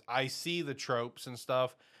times, I see the tropes and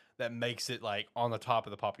stuff that makes it like on the top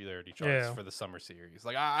of the popularity charts for the summer series.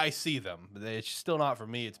 Like I see them, but it's still not for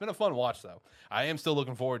me. It's been a fun watch though. I am still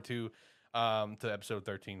looking forward to to episode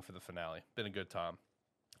 13 for the finale. Been a good time.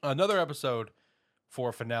 Another episode for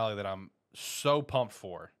a finale that I'm so pumped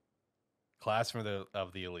for. Class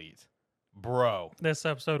of the Elite. Bro. This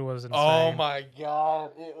episode was insane. Oh my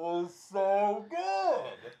god, it was so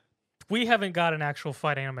good. We haven't got an actual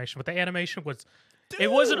fight animation, but the animation was... Dude.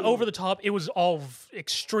 It wasn't over the top. It was all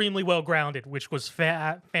extremely well grounded, which was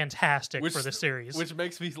fantastic for the series. Which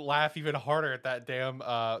makes me laugh even harder at that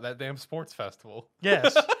damn sports festival.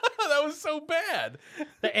 Yes. That was so bad.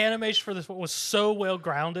 The animation for this one was so well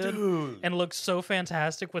grounded Dude. and looked so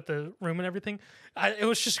fantastic with the room and everything. It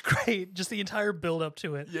was just great. Just the entire build up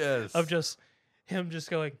to it. Yes. Of just him just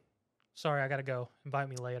going, sorry, I got to go. Invite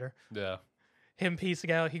me later. Yeah. Him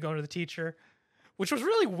piecing out, he going to the teacher, which was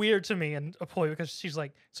really weird to me and a point because she's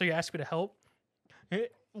like, so you asked me to help?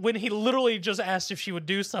 When he literally just asked if she would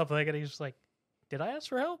do something and he's just like, did I ask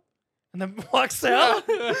for help? And then walks out.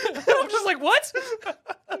 I'm just like, what?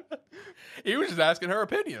 He was just asking her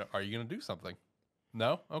opinion. Are you going to do something?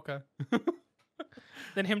 No? Okay.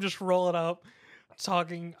 Then him just rolling up,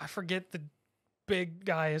 talking. I forget the big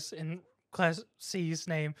guys in Class C's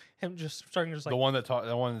name. Him just starting just like the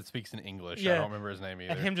one that speaks in English. Yeah. I don't remember his name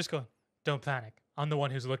either. and him just going, don't panic. I'm the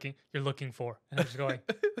one you're looking for. And I'm just going,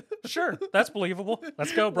 sure, that's believable.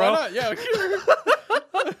 Let's go, bro. Why not? Yeah.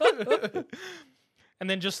 And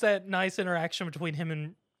then just that nice interaction between him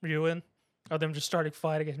and Ryuen, of them just starting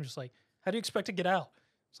fighting, and him just like, how do you expect to get out?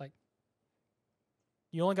 It's like,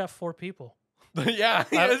 you only got 4 people. Yeah.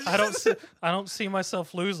 I don't see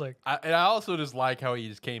myself losing. And I also just like how he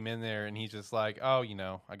just came in there and he's just like, oh,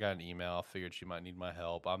 I got an email. I figured she might need my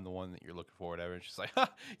help. I'm the one that you're looking for, whatever. And she's like,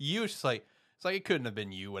 you? She's like, it's like, it couldn't have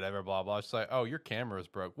been you, whatever, blah, blah. She's like, oh, your camera's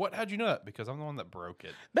broke. What? How'd you know that? Because I'm the one that broke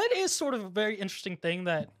it. That is sort of a very interesting thing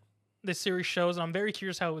that this series shows, and I'm very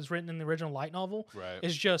curious how it was written in the original light novel, Right.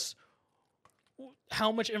 is just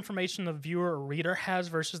how much information the viewer or reader has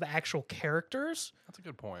versus the actual characters That's a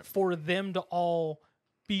good point. for them to all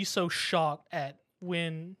be so shocked at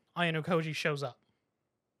when Ayano Koji shows up.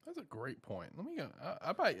 That's a great point. Let me go.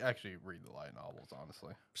 I might actually read the light novels,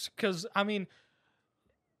 honestly. Because, I mean,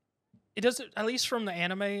 it doesn't, at least from the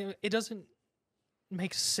anime, it doesn't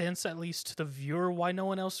make sense, at least to the viewer, why no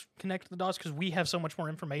one else connected the dots, because we have so much more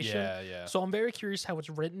information. Yeah. So I'm very curious how it's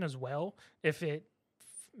written as well, if it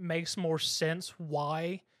makes more sense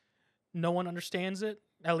why no one understands it,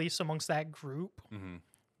 at least amongst that group. Mm-hmm.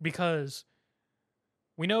 Because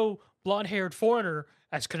we know blonde-haired foreigner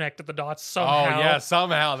has connected the dots somehow. Oh, yeah,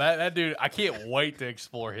 somehow. That dude, I can't wait to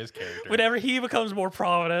explore his character. Whenever he becomes more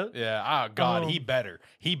prominent. Yeah, oh, God, he better.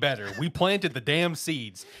 He better. We planted the damn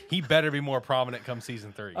seeds. He better be more prominent come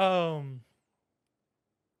season 3.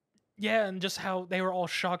 Yeah, and just how they were all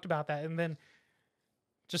shocked about that. And then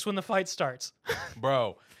just when the fight starts.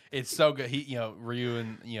 Bro, it's so good. He,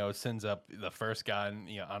 Ryuen, sends up the first guy, and,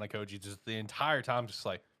 Anakoji just the entire time just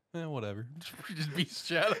like, whatever. Just beats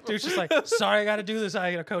shit out of him. Dude's just like, sorry, I got to do this,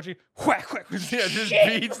 Anakoji. Whack, whack. Yeah, just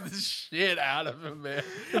beats the shit out of him, man.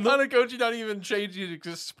 Anakoji not even changing his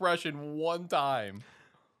expression one time.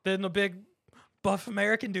 Then the big buff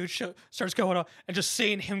American dude starts going on and just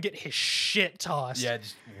seeing him get his shit tossed. Yeah,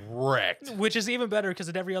 just wrecked. Which is even better because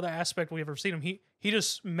in every other aspect we've ever seen him, he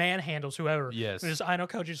just manhandles whoever. Yes. And just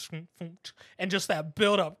Anakoji just, and just that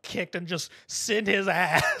build up kicked and just send his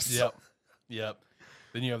ass. Yep.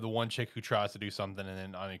 Then you have the one chick who tries to do something, and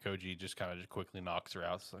then Anakoji just kind of just quickly knocks her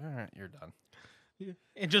out. It's like, all right, you're done.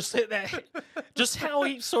 And just that, just how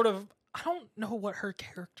he sort of, I don't know what her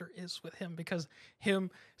character is with him, because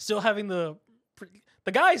him still having the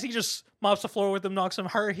guys, he just mops the floor with them, knocks him.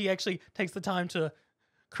 Her, he actually takes the time to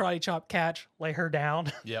karate chop, catch, lay her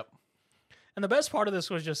down. Yep. And the best part of this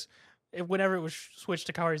was just whenever it was switched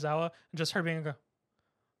to Kaorizawa, and just her being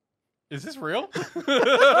is this real?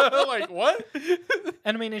 Like, what?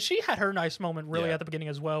 And I mean, and she had her nice moment really Yeah. at the beginning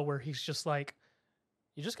as well, where he's just like,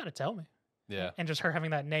 you just got to tell me. Yeah. And just her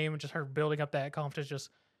having that name and just her building up that confidence, just,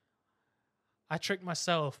 I tricked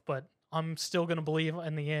myself, but I'm still going to believe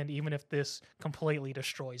in the end, even if this completely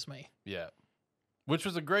destroys me. Yeah. Which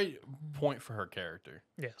was a great point for her character.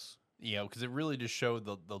 Yes. Because it really just showed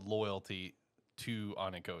the loyalty to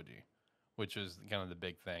Anakoji, which is kind of the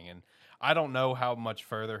big thing. And I don't know how much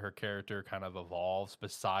further her character kind of evolves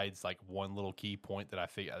besides like one little key point that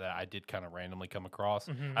I did kind of randomly come across.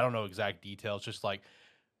 Mhm. I don't know exact details, just like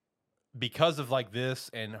because of like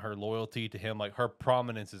this and her loyalty to him, like her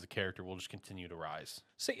prominence as a character will just continue to rise.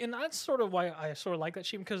 See, and that's sort of why I sort of like that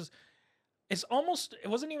scene, because it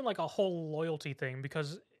wasn't even like a whole loyalty thing,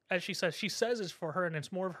 because as she says it's for her, and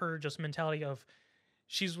it's more of her just mentality of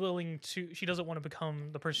she doesn't want to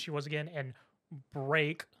become the person she was again and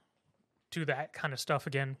break to that kind of stuff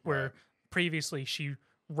again, where Right. previously she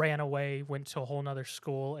ran away, went to a whole nother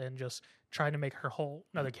school, and just tried to make her whole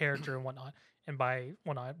another character and whatnot. And by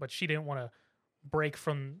whatnot, but she didn't want to break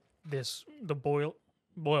from the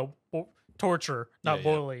torture, not Yeah.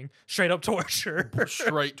 boiling, straight up torture.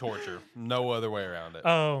 Straight torture. No other way around it.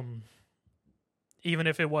 Even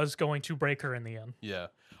if it was going to break her in the end. Yeah.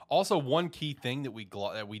 Also, one key thing that we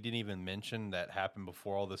didn't even mention that happened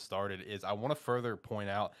before all this started is I want to further point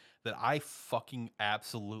out that I fucking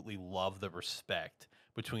absolutely love the respect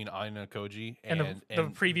between Aina Koji And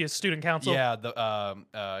the previous student council. yeah,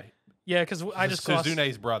 the Yeah, because I just glossed,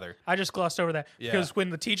 Suzune's brother. I just glossed over that Yeah. because when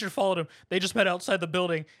the teacher followed him, they just met outside the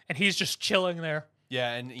building, and he's just chilling there.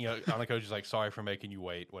 Yeah, and Aina Koji's like, sorry for making you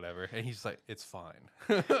wait, whatever, and he's like, it's fine.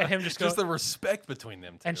 And him just the respect between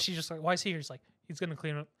them two. And she's just like, why is he here? He's like, he's gonna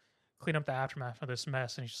clean up the aftermath of this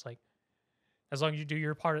mess. And he's just like, as long as you do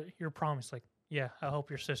your part, your promise. Like, yeah, I'll help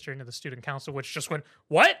your sister into the student council. Which just went,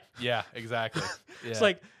 what? Yeah, exactly. Yeah. It's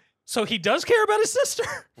like, so he does care about his sister.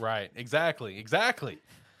 Right. Exactly.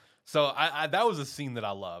 So I that was a scene that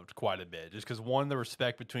I loved quite a bit, just because one, the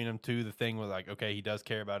respect between them, two, the thing was like, okay, he does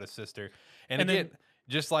care about his sister, and again,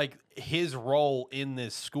 just like his role in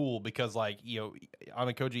this school, because like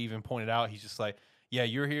Anakoji even pointed out, he's just like, yeah,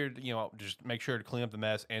 you're here, just make sure to clean up the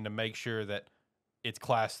mess and to make sure that it's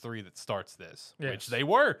class 3 that starts this, which they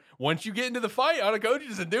were. Once you get into the fight, Anakoji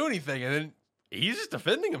doesn't do anything, and then he's just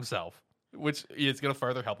defending himself, which is going to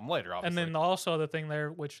further help him later, obviously. And then also the thing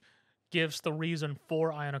there, which gives the reason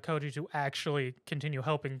for Ayano to actually continue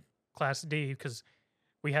helping Class D, because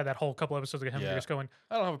we had that whole couple episodes of him just going,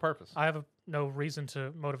 I don't have a purpose. I have no reason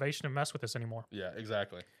to motivation to mess with this anymore. Yeah,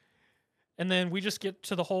 exactly. And then we just get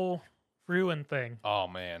to the whole Ruin thing. Oh,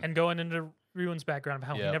 man. And going into Ruin's background of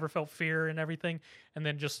how he never felt fear and everything. And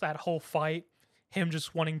then just that whole fight, him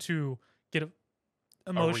just wanting to get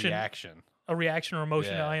a reaction or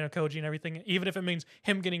emotion to Ayano and everything, even if it means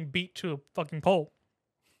him getting beat to a fucking pulp.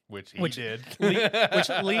 Which he did. Which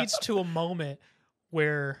leads to a moment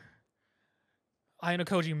where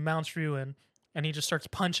Ayano mounts Ruin and he just starts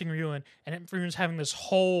punching Ruin, and Ruin's having this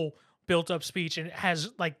whole built up speech, and it has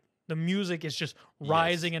like the music is just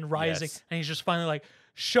rising and rising, and he's just finally like,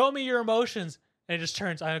 show me your emotions. And it just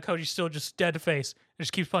turns, Ayano still just dead face and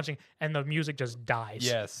just keeps punching, and the music just dies.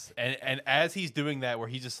 Yes. And as he's doing that, where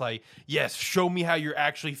he's just like, yes, show me how you're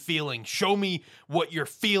actually feeling. Show me what you're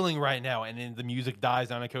feeling right now. And then the music dies,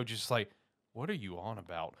 Ayano just like, what are you on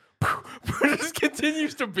about? Just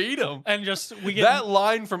continues to beat him. And just we get that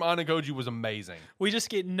line from Anakoji was amazing. We just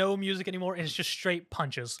get no music anymore, and it's just straight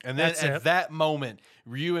punches. And then at that moment,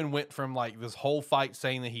 Ryuen went from like this whole fight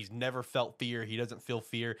saying that he's never felt fear, he doesn't feel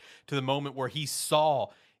fear, to the moment where he saw,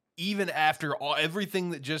 even after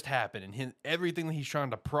everything that just happened and everything that he's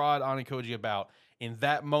trying to prod Anakoji about, in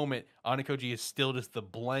that moment, Anakoji is still just the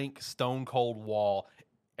blank, stone cold wall.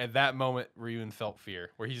 At that moment, Ryuen felt fear,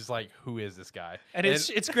 where he's like, "Who is this guy?" And it's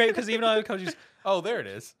great because even though Koji's, oh, there it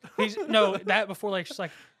is. That before, like, just like,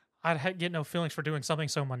 I'd get no feelings for doing something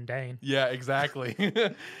so mundane. Yeah, exactly.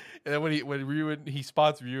 And then when Ryuen, he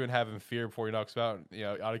spots Ryuen having fear before he knocks him out,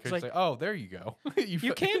 Anakoji's like, "Oh, there you go.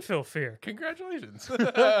 you can feel fear. Congratulations."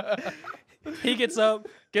 He gets up,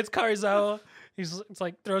 gets Karizawa. It's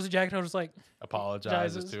like throws a jacket over, just like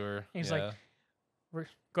apologizes to her. He's like,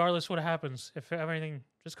 regardless what happens, if anything,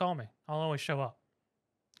 just call me. I'll always show up.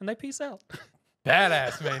 And they peace out.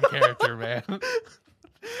 Badass main character, man.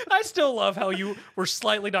 I still love how you were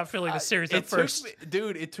slightly not feeling the series at first.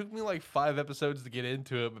 It took me like 5 episodes to get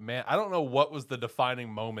into it, but man, I don't know what was the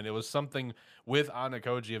defining moment. It was something with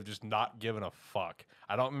Anakoji of just not giving a fuck.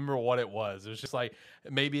 I don't remember what it was. It was just like,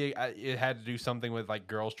 maybe it had to do something with like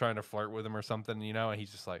girls trying to flirt with him or something, and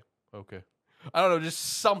he's just like, okay. I don't know,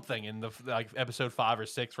 just something in the like episode 5 or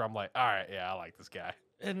 6 where I'm like, all right, yeah, I like this guy.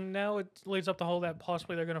 And now it leads up the whole that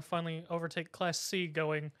possibly they're going to finally overtake Class C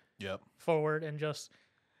going forward, and just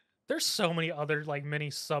there's so many other like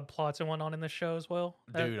mini subplots and whatnot in this show as well.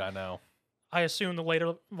 Dude, I know. I assume the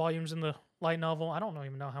later volumes in the light novel. I don't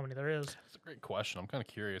even know how many there is. That's a great question. I'm kind of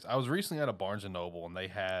curious. I was recently at a Barnes and Noble, and they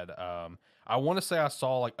had I want to say I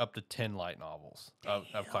saw like up to 10 light novels of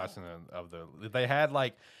Class of the. They had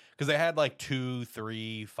like. Because they had like 2,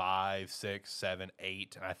 3, 5, 6, 7,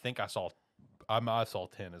 8, and I think I saw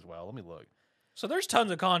 10 as well. Let me look. So there's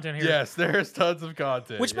tons of content here. Yes, there's tons of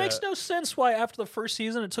content. Which makes no sense why after the first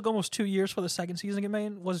season, it took almost 2 years for the second season to get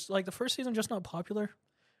made. Was like the first season just not popular?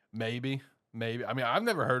 Maybe. I mean, I've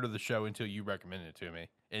never heard of the show until you recommended it to me,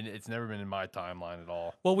 and it's never been in my timeline at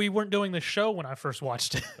all. Well, we weren't doing the show when I first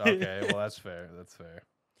watched it. Okay, well, that's fair.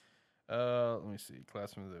 Let me see.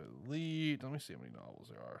 Classroom of the Elite. Let me see how many novels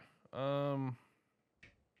there are.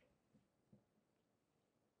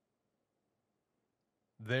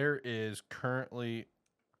 there is currently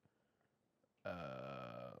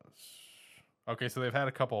okay, so they've had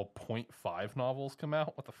a couple .5 novels come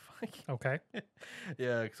out. What the fuck? Okay.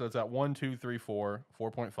 Yeah, so it's at 1, 2, 3, 4,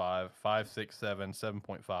 4.5, 5, 6, 7,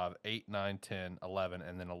 7.5, 8, 9, 10, 11,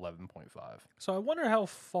 and then 11.5. So I wonder how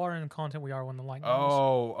far in content we are when the light goes.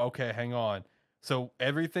 Oh, okay, hang on. So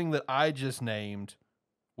everything that I just named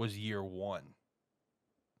was year 1.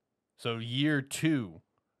 So year 2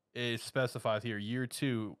 is specified here. Year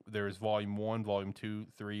 2, there is volume 1, volume 2,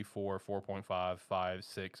 3, 4, 4.5, 5,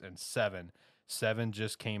 6, and 7. 7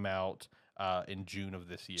 just came out in June of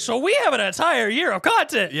this year. So we have an entire year of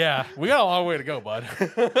content. Yeah, we got a long way to go, bud.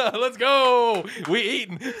 Let's go. We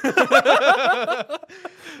eating.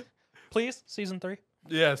 Please, season 3.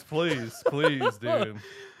 Yes, please, dude.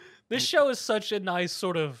 This show is such a nice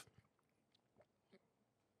sort of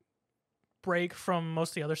break from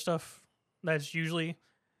most of the other stuff that's usually,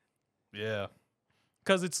 Yeah.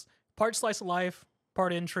 because it's part slice of life,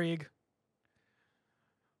 part intrigue,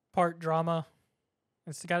 part drama.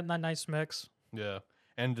 It's got that nice mix. Yeah,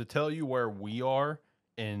 and to tell you where we are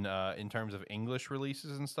in terms of English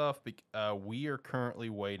releases and stuff, we are currently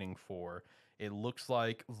waiting for. It looks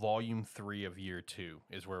like volume 3 of year 2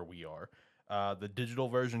 is where we are. The digital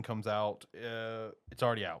version comes out. It's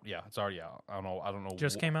already out. Yeah, it's already out. I don't know.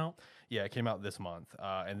 Just came out. Yeah, it came out this month.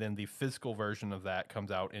 And then the physical version of that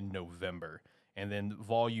comes out in November. And then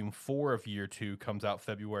volume 4 of year 2 comes out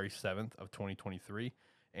February 7th of 2023.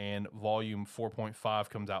 And volume 4.5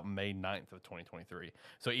 comes out May 9th of 2023.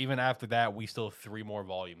 So even after that, we still have 3 more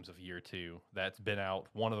volumes of year 2 that's been out.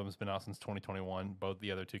 One of them has been out since 2021. Both the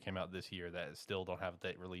other 2 came out this year that still don't have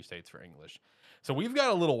release dates for English. So we've got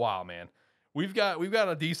a little while, man. We've got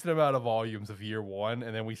a decent amount of volumes of year 1,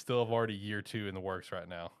 and then we still have already year 2 in the works right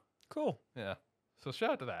now. Cool. Yeah. So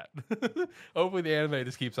shout out to that. Hopefully the anime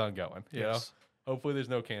just keeps on going. You know? Hopefully there's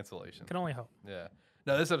no cancellation. Can only hope. Yeah.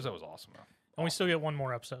 No, this episode was awesome, though. And we still get one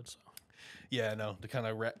more episode. So. Yeah, no, to kind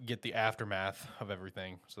of get the aftermath of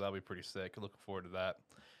everything. So that'll be pretty sick. Looking forward to that.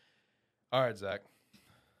 All right, Zach.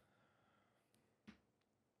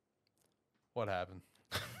 What happened?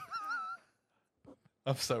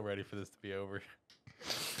 I'm so ready for this to be over.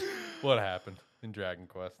 What happened in Dragon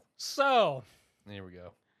Quest? So, here we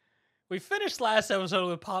go. We finished last episode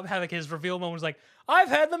with Pop Havoc. His reveal moment was like, I've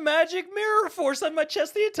had the magic mirror force on my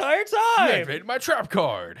chest the entire time. You activated my trap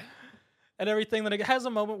card. And everything. Then it has a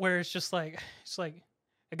moment where it's like,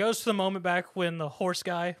 it goes to the moment back when the horse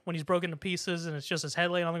guy, when he's broken to pieces and it's just his head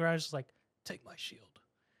laying on the ground. It's just like, take my shield.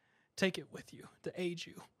 Take it with you to aid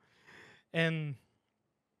you. And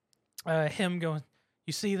him going,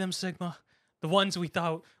 you see them, Sigma? The ones we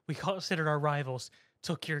thought we considered our rivals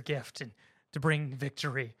took your gift and to bring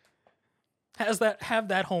victory. Have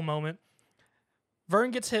that whole moment. Vern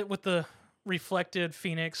gets hit with the reflected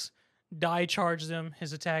phoenix. Dai charges him,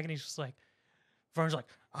 his attack, and he's just like, Vern's like,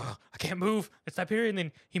 oh, I can't move. It's that period. And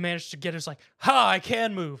then he managed to get his like, ha, I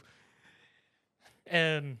can move.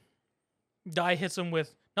 And Dai hits him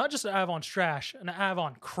with not just an Avon Strash, an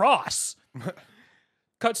Avon Cross.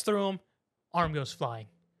 Cuts through him. Arm goes flying.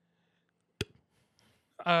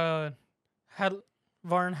 Varn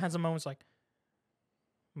has a moment like,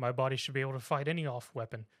 my body should be able to fight any off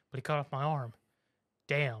weapon, but he cut off my arm.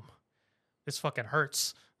 Damn. This fucking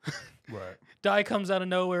hurts. Right. Dai comes out of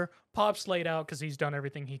nowhere. Pop's laid out because he's done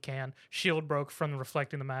everything he can. Shield broke from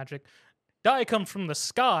reflecting the magic. Dai comes from the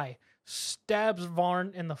sky, stabs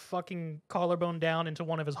Varn in the fucking collarbone down into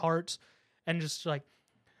one of his hearts, and just like,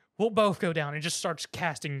 we'll both go down, and just starts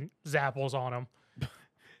casting zapples on him.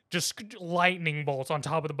 Just lightning bolts on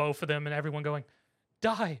top of the both of them, and everyone going,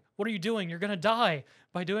 Dai, what are you doing? You're going to die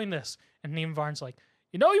by doing this. And Neem Varn's like,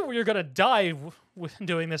 you know you're going to die with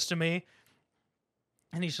doing this to me.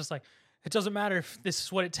 And he's just like, it doesn't matter if this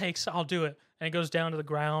is what it takes, I'll do it. And it goes down to the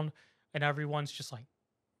ground, and everyone's just like,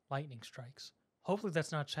 lightning strikes. Hopefully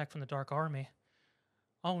that's not a check from the Dark Army.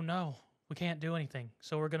 Oh no, we can't do anything,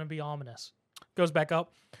 so we're going to be ominous. Goes back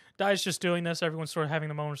up. Dai's just doing this. Everyone's sort of having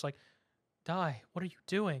the moment. It's like, Dai, what are you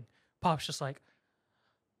doing? Pop's just like,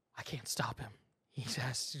 I can't stop him. He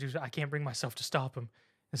has to do. I can't bring myself to stop him.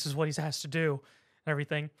 This is what he has to do, and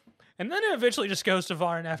everything. And then it eventually just goes to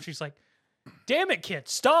Varn after he's like, damn it, kid,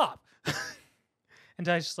 stop. And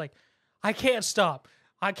Dai's just like, I can't stop.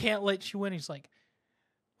 I can't let you win. He's like,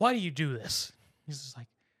 why do you do this? He's just like,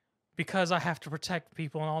 because I have to protect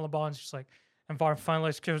people and all the bonds. Just like, and Varn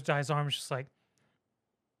finally gives Dai's arm. He's just like,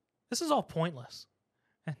 this is all pointless.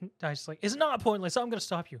 And Dai's just like, it's not pointless. I'm going to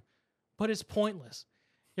stop you. But it's pointless.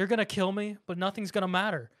 You're going to kill me, but nothing's going to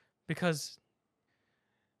matter because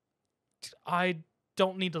I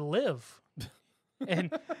don't need to live.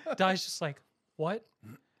 And Dai's just like, what?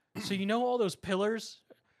 So you know all those pillars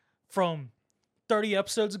from 30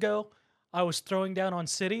 episodes ago I was throwing down on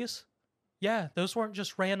cities? Yeah, those weren't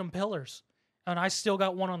just random pillars. And I still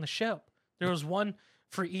got one on the ship. There was one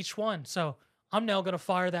for each one. So I'm now going to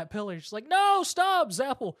fire that pillar. She's like, no, stop,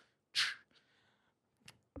 Zapple.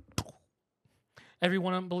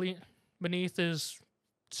 Everyone beneath is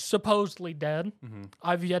supposedly dead. Mm-hmm.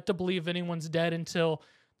 I've yet to believe anyone's dead until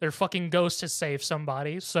their fucking ghost has saved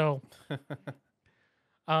somebody. So,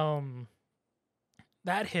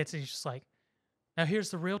 that hits, and he's just like, now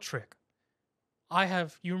here's the real trick.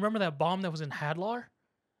 You remember that bomb that was in Hadlar?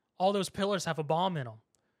 All those pillars have a bomb in them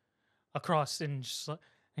across, and it's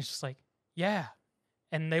just like, yeah.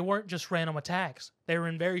 And they weren't just random attacks. They were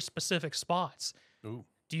in very specific spots. Ooh.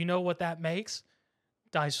 Do you know what that makes?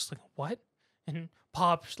 Dai's just like, what? And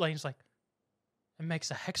Pop Lane's like, it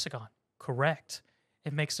makes a hexagon. Correct.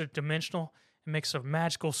 It makes a dimensional, it makes a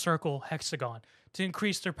magical circle hexagon to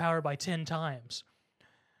increase their power by 10 times.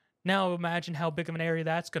 Now imagine how big of an area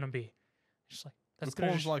that's going to be. Just like, that's going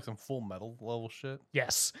going to like some Full Metal level shit.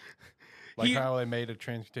 Yes. Like how they made a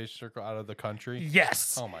transmutation circle out of the country.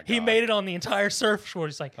 Yes. Oh my god. He made it on the entire surface world.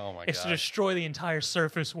 He's like, oh my it's god. to destroy the entire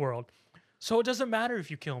surface world. So it doesn't matter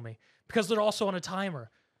if you kill me because they're also on a timer.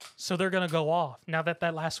 So they're going to go off. Now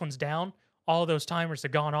that last one's down, all of those timers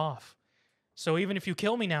have gone off. So even if you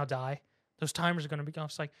kill me now, Dai, those timers are going to be gone.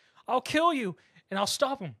 It's like, I'll kill you and I'll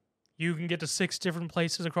stop them. You can get to 6 different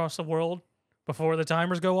places across the world before the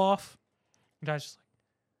timers go off. And Dai's just like,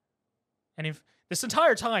 and if this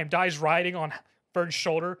entire time Dai's riding on Vern's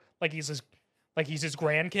shoulder like he's his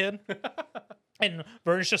grandkid, and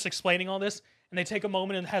Vern's just explaining all this, and they take a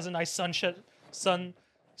moment and has a nice sunset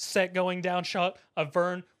going down shot of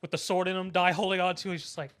Vern with the sword in him, Dai holding on to it. He's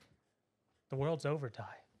just like, the world's over, Dai.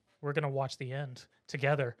 We're going to watch the end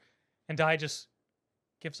together. And Dai just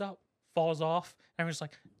gives up, falls off. And everyone's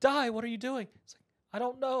like, Dai, what are you doing? It's like, I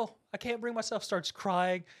don't know. I can't bring myself, starts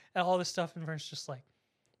crying and all this stuff. And Vern's just like,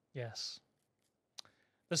 yes.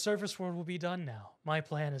 The surface world will be done now. My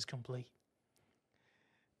plan is complete.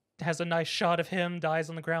 Has a nice shot of him, dies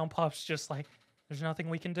on the ground, Pop's just like, there's nothing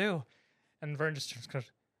we can do. And Vern just goes,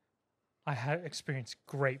 I have experienced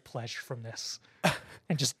great pleasure from this.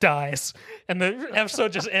 And just dies. And the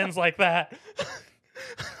episode just ends like that.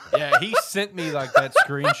 Yeah, he sent me like that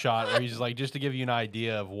screenshot where he's like, just to give you an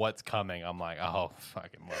idea of what's coming. I'm like, oh,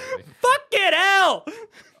 fucking lovely. Fucking hell!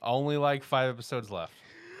 Only like 5 episodes left.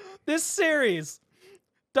 This series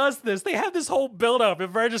does this. They have this whole build-up,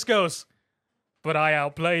 and Vern just goes, but I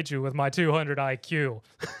outplayed you with my 200 IQ.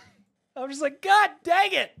 I'm just like, God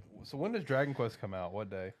dang it! So when does Dragon Quest come out? What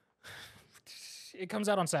day? It comes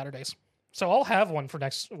out on Saturdays. So I'll have one for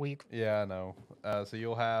next week. Yeah, I know. So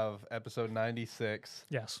you'll have episode 96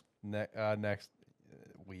 Yes. next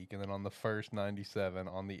week, and then on the 1st, 97,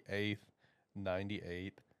 on the 8th,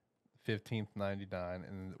 98, 15th, 99,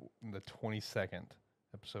 and the 22nd,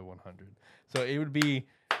 episode 100. So it would be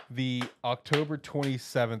the October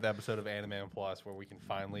 27th episode of Anime Plus where we can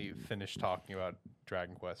finally finish talking about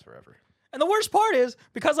Dragon Quest Forever. And the worst part is,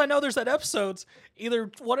 because I know there's that episodes, either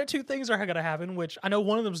one or two things are going to happen, which I know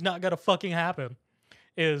one of them's not going to fucking happen,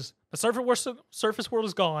 is the surface world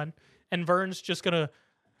is gone, and Vern's just going to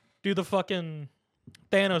do the fucking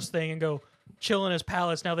Thanos thing and go chill in his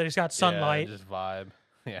palace now that he's got sunlight. Yeah, just vibe.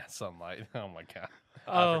 Yeah, sunlight. Oh my god.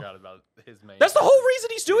 Oh. I forgot about his main. That's the whole reason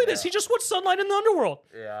he's doing this. He just wants sunlight in the underworld.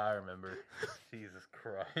 Yeah, I remember. Jesus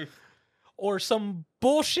Christ. Or some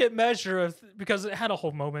bullshit measure of, because it had a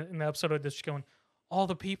whole moment in the episode of this going, all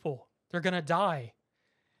the people, they're gonna die.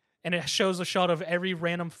 And it shows a shot of every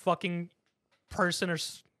random fucking person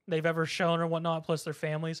they've ever shown or whatnot, plus their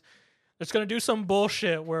families. It's gonna do some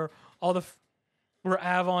bullshit where where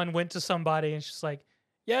Avon went to somebody and she's like,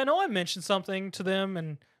 yeah, no, I mentioned something to them,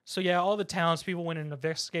 and so yeah, all the townspeople went and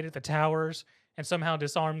investigated the towers and somehow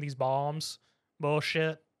disarmed these bombs.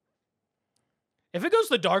 Bullshit. If it goes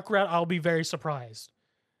the dark route, I'll be very surprised.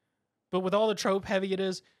 But with all the trope heavy it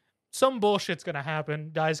is, some bullshit's gonna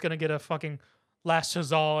happen. Dai's gonna get a fucking last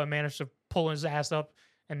huzzah and manage to pull his ass up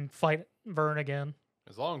and fight Vern again.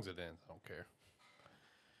 As long as it ends, I don't care.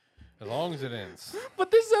 As long as it ends.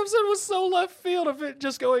 But this episode was so left field of it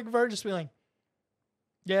just going, Vern just being like,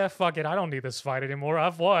 yeah, fuck it, I don't need this fight anymore.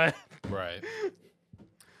 I've won. Right.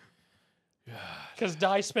 Because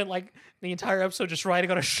Dai spent like the entire episode just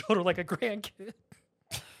riding on his shoulder like a grandkid.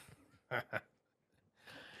 All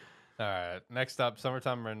right. Next up,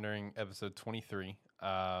 Summertime Rendering, episode 23.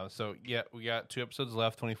 So, yeah, we got 2 episodes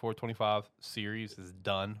left, 24, 25. Series is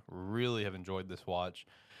done. Really have enjoyed this watch.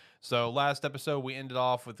 So last episode we ended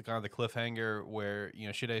off with the kind of the cliffhanger where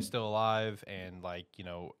Shide's still alive and like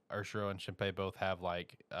Urshiro and Shinpei both have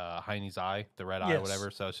like Heine's eye, the red eye, or Yes.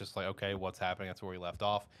 whatever. So it's just like okay, what's happening? That's where we left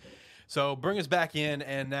off. So bring us back in,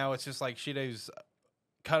 and now it's just like Shide's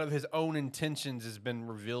kind of his own intentions has been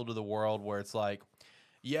revealed to the world, where it's like,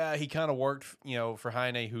 yeah, he kind of worked for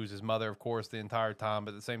Heine, who's his mother, of course, the entire time,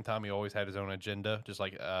 but at the same time he always had his own agenda, just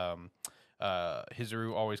like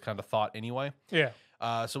Hizuru always kind of thought anyway. Yeah.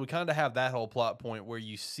 So we kind of have that whole plot point where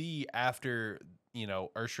you see after,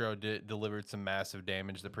 Urshiro delivered some massive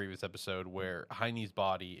damage the previous episode where Heine's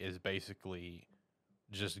body is basically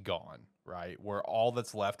just gone, right? Where all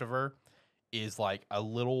that's left of her is like a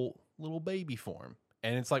little baby form.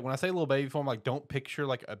 And it's like when I say little baby form, like don't picture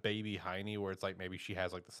like a baby Heine where it's like maybe she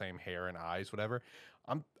has like the same hair and eyes, whatever.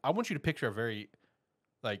 I want you to picture a very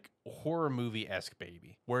like horror movie-esque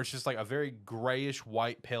baby where it's just like a very grayish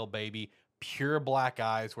white pale baby, pure black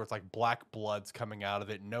eyes where it's like black blood's coming out of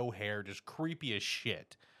it, no hair, just creepy as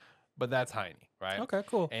shit. But that's Heine, right? Okay,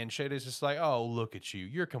 cool. And Shada's just like, oh, look at you.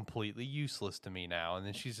 You're completely useless to me now. And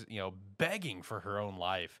then she's, begging for her own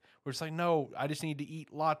life. We're just like, no, I just need to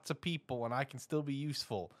eat lots of people and I can still be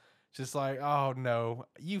useful. Just like, oh, no,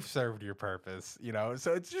 you've served your purpose,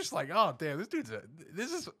 So it's just like, oh, damn, this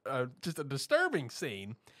is just a disturbing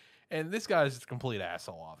scene. And this guy's just a complete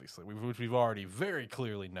asshole, obviously, which we've already very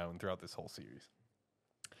clearly known throughout this whole series.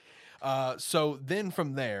 So then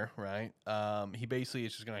from there, right, he basically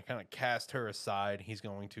is just going to kind of cast her aside. He's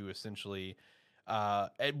going to essentially,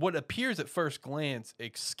 at what appears at first glance,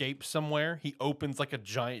 escape somewhere. He opens like a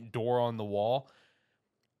giant door on the wall,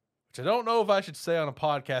 which I don't know if I should say on a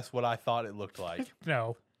podcast what I thought it looked like.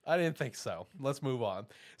 No. I didn't think so. Let's move on.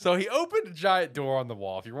 So he opened a giant door on the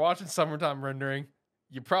wall. If you're watching Summertime Rendering,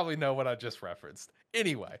 you probably know what I just referenced.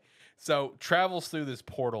 Anyway, so travels through this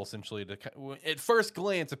portal essentially to, at first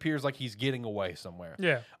glance, appears like he's getting away somewhere.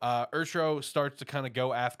 Yeah. Urshiro starts to kind of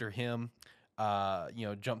go after him,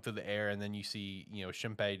 jump through the air, and then you see,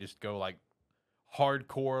 Shinpei just go like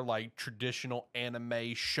hardcore, like traditional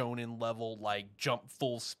anime shonen level, like jump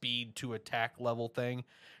full speed to attack level thing.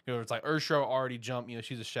 It's like Urshiro already jumped,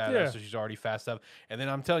 she's a shadow, so she's already fast up. And then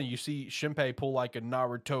I'm telling you see Shinpei pull like a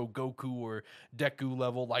Naruto, Goku, or Deku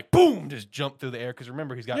level, like boom, just jump through the air. Because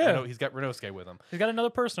remember, he's got Renosuke with him. He's got another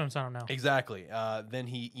person in town now. Exactly. Then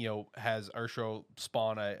he, has Urshiro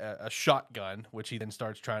spawn a shotgun, which he then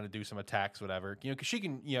starts trying to do some attacks, whatever. Because she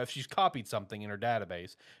can, if she's copied something in her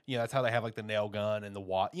database, that's how they have like the nail gun and the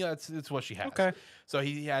watt. It's what she has. Okay. So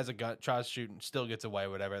he has a gun, tries to shoot, and still gets away,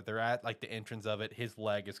 whatever. They're at like the entrance of it. His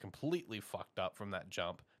leg is completely fucked up from that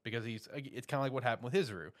jump because it's kind of like what happened with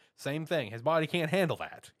Hizuru. Same thing. His body can't handle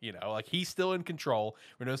that. Like he's still in control.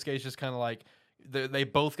 Renosuke's just kind of like they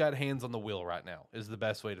both got hands on the wheel right now. Is the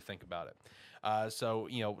best way to think about it. So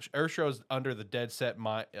Urshiro's under the dead set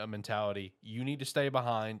mentality. You need to stay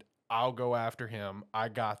behind. I'll go after him. I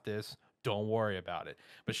got this. Don't worry about it.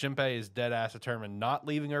 But Shinpei is dead ass determined, not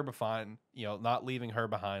leaving her behind,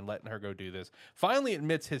 letting her go do this. Finally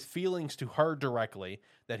admits his feelings to her directly,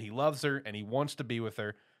 that he loves her and he wants to be with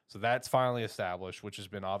her. So that's finally established, which has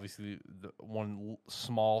been obviously the one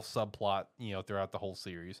small subplot, throughout the whole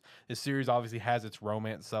series. This series obviously has its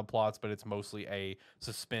romance subplots, but it's mostly a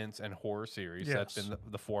suspense and horror series. Yes. That's been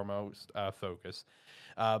the foremost focus.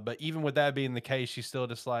 But even with that being the case, she's still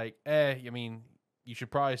just like, you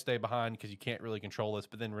should probably stay behind because you can't really control this.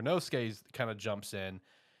 But then Renosuke kind of jumps in,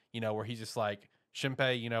 where he's just like,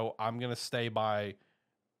 Shinpei, I'm going to stay by,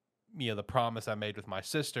 the promise I made with my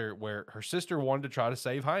sister, where her sister wanted to try to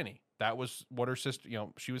save Heine. That was what her sister,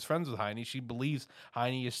 she was friends with Heine. She believes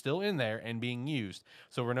Heine is still in there and being used.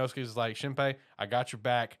 So Renosuke is like, Shinpei, I got your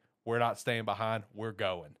back. We're not staying behind. We're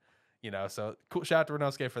going. So cool. Shout out to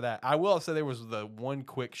Renosuke for that. I will say there was the one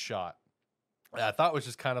quick shot that I thought was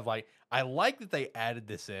just kind of like, I like that they added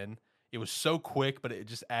this in. It was so quick, but it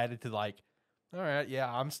just added to like, all right, yeah,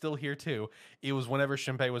 I'm still here too. It was whenever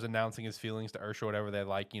Shinpei was announcing his feelings to Urshirow, whatever, they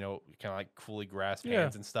like, kind of like fully grasp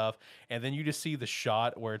hands and stuff. And then you just see the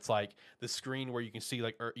shot where it's like the screen where you can see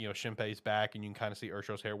like, Shinpei's back and you can kind of see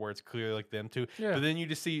Urshirow's hair where it's clearly like them two. Yeah. But then you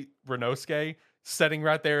just see Renosuke sitting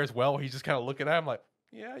right there as well. He's just kind of looking at him like,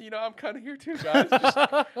 yeah, I'm kind of here too, guys.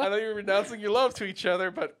 I know you're announcing your love to each other,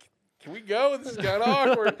 but can we go? This is kind of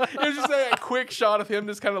awkward. It was just a quick shot of him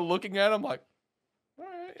just kind of looking at him like, all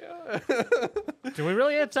right, yeah. Do we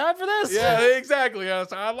really have time for this? Yeah, exactly. So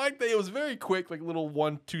I like that. It was very quick, like little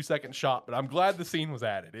 1-2 second shot, but I'm glad the scene was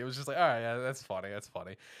added. It was just like, all right, yeah, that's funny.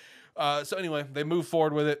 So anyway, they move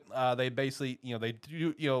forward with it. They basically, they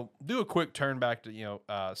do a quick turn back to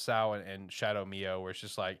Sao and Shadow Mio, where it's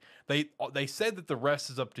just like they said that the rest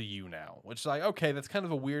is up to you now, which is like, okay, that's kind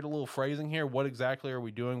of a weird little phrasing here. What exactly are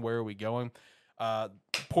we doing? Where are we going?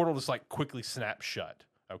 Portal just like quickly snaps shut.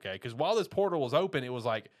 Okay, because while this portal was open, it was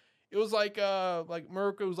like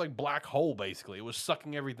Murko was like black hole basically. It was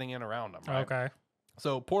sucking everything in around them. Right? Okay.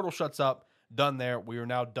 So portal shuts up. Done there. We are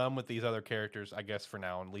now done with these other characters, I guess, for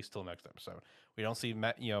now, at least till next episode. We don't see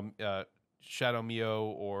Shadow Mio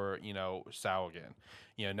or Sao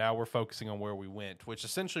again. Now we're focusing on where we went, which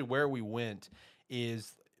essentially where we went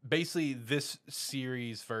is basically this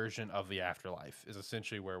series version of the afterlife is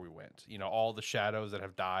essentially where we went. All the shadows that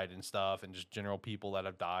have died and stuff, and just general people that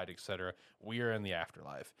have died, etc. We are in the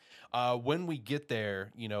afterlife. When we get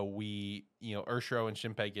there, Urshro and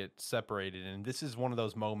Shinpei get separated, and this is one of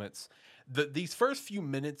those moments. These first few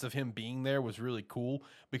minutes of him being there was really cool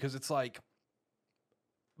because it's like,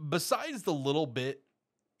 besides the little bit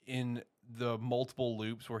in the multiple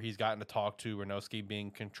loops where he's gotten to talk to Renosuke being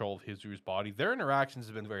in control of Hizuru's body, their interactions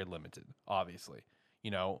have been very limited, obviously.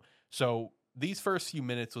 So these first few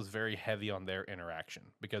minutes was very heavy on their interaction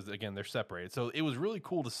because, again, they're separated. So it was really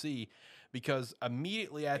cool to see because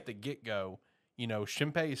immediately at the get-go,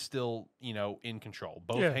 Shinpei is still, in control.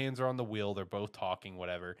 Both hands are on the wheel. They're both talking,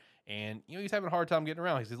 whatever. And, he's having a hard time getting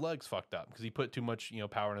around because his leg's fucked up because he put too much,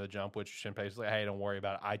 power into the jump, which Shinpei's like, hey, don't worry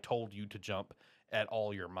about it. I told you to jump at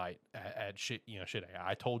all your might at shit, shit.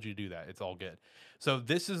 I told you to do that. It's all good. So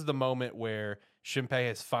this is the moment where Shinpei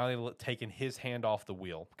has finally taken his hand off the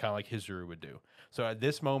wheel, kind of like Hizuru would do. So at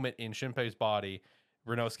this moment in Shinpei's body,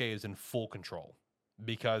 Renosuke is in full control.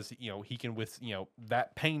 Because he can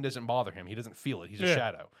that pain doesn't bother him. He doesn't feel it. He's a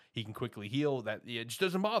shadow. He can quickly heal. That it just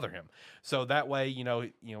doesn't bother him. So that way,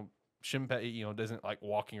 Shinpei doesn't like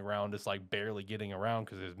walking around just like barely getting around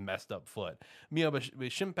because of his messed up foot. But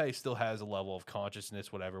Shinpei still has a level of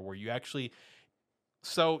consciousness, whatever, where you actually.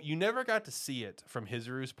 So you never got to see it from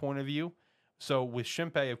Hizuru's point of view. So with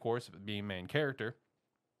Shinpei, of course, being main character,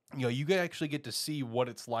 you actually get to see what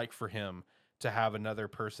it's like for him to have another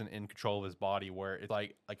person in control of his body, where it's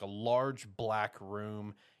like a large black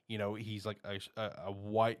room. He's like a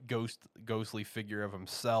white ghostly figure of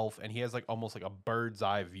himself, and he has like almost like a bird's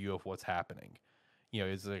eye view of what's happening.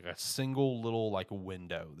 It's like a single little like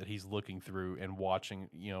window that he's looking through and watching,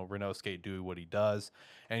 Renosuke do what he does.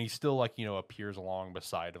 And he still like, appears along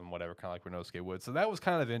beside him, whatever, kind of like Renosuke would. So that was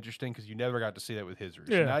kind of interesting because you never got to see that with Hizuru.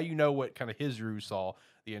 So now you know what kind of Hizuru saw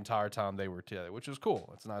the entire time they were together, which was cool.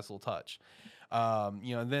 It's a nice little touch.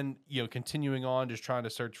 And then, continuing on, just trying to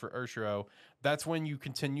search for Urshro, that's when you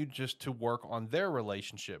continue just to work on their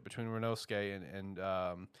relationship between Renosuke and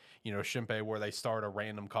Shinpei, where they start a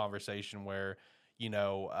random conversation where,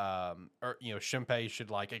 Shinpei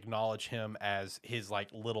should like acknowledge him as his like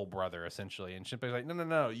little brother essentially, and Shinpei's like,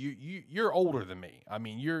 no, you're older than me. I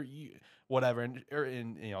mean, you whatever, and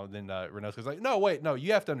then Renosuke's like, no, wait, no,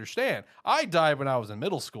 you have to understand, I died when I was in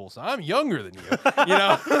middle school, so I'm younger than you.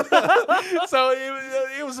 So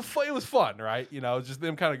it was fun, right? Just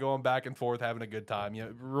them kind of going back and forth, having a good time.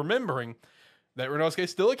 Remembering that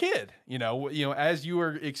Renosuke's still a kid. As you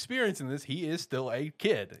are experiencing this, he is still a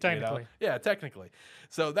kid. Technically. Yeah, technically.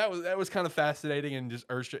 So that was kind of fascinating, and just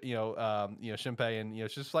Shinpei, and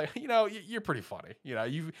it's just like, you're pretty funny.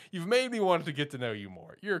 You've made me want to get to know you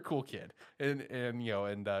more. You're a cool kid. And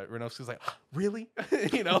Renosuke's like, really?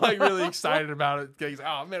 Like really excited about it. He's like,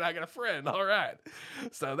 oh man, I got a friend. All right.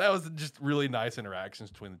 So that was just really nice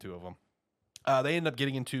interactions between the two of them. They end up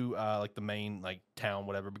getting into like the main like town,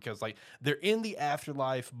 whatever, because like they're in the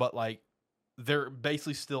afterlife, but like they're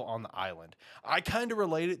basically still on the island. I kind of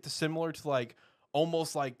relate it to similar to like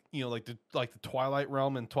almost like like the Twilight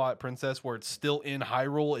Realm and Twilight Princess, where it's still in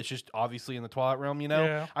Hyrule. It's just obviously in the Twilight Realm.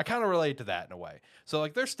 Yeah. I kind of relate to that in a way. So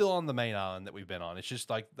like they're still on the main island that we've been on. It's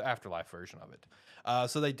just like the afterlife version of it.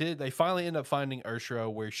 So they finally end up finding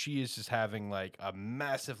Urshro, where she is just having like a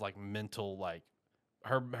massive like mental like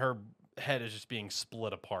her head is just being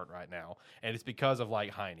split apart right now, and it's because of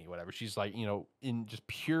like Heine, whatever. She's like in just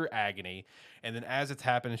pure agony, and then as it's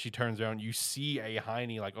happening, she turns around, you see a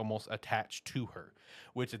Heine like almost attached to her,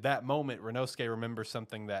 which at that moment Renosuke remembers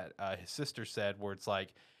something that his sister said, where it's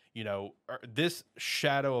like, this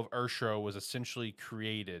shadow of Urshro was essentially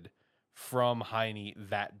created from Heine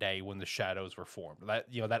that day when the shadows were formed. That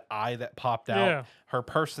that eye that popped out, her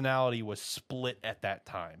personality was split at that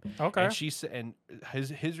time. Okay. And she said, and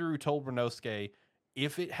Hizuru told Renosuke,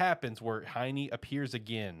 if it happens where Heine appears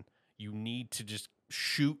again, you need to just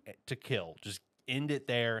shoot to kill. Just end it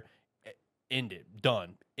there. End it.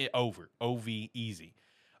 Done. Over. OV. Easy.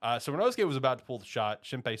 So Renosuke was about to pull the shot.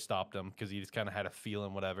 Shinpei stopped him because he just kind of had a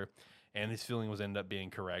feeling, whatever. And his feeling was ended up being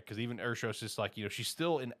correct because even Ursho's just like, she's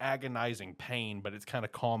still in agonizing pain, but it's kind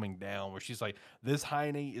of calming down where she's like, this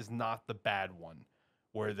Heine is not the bad one,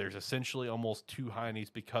 where there's essentially almost two Heines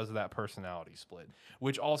because of that personality split,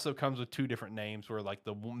 which also comes with two different names where like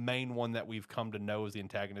the main one that we've come to know as the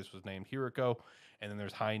antagonist was named Hiriko. And then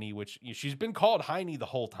there's Heine, which she's been called Heine the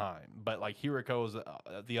whole time, but like Hiriko is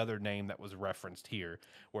the other name that was referenced here,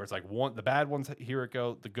 where it's like the bad one's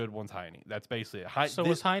Hiriko, the good one's Heine. That's basically it. So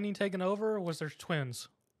was Heine taken over, or was there twins?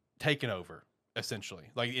 Taken over,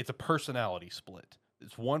 essentially. Like it's a personality split.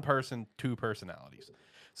 It's one person, two personalities.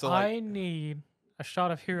 So I need a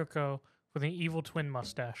shot of Hiriko with an evil twin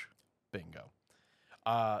mustache. Bingo.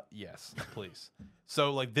 Yes, please.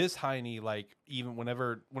 So like this Heine, like even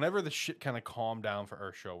whenever the shit kind of calmed down for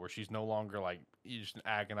Ursho, where she's no longer like just in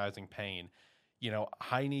agonizing pain,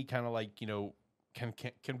 Heine kind of like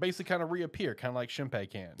can basically kind of reappear, kind of like Shinpei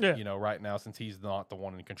can, right now since he's not the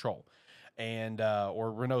one in control, and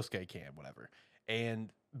or Renosuke can, whatever,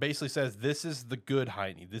 and basically says this is the good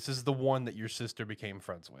Heine, this is the one that your sister became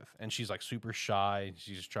friends with, and she's like super shy, and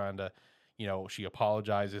she's just trying to. She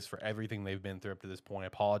apologizes for everything they've been through up to this point.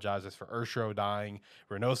 Apologizes for Ursho dying,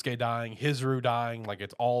 Renosuke dying, Hizuru dying. Like,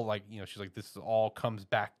 it's all like, she's like, this all comes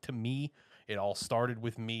back to me. It all started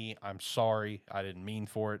with me. I'm sorry. I didn't mean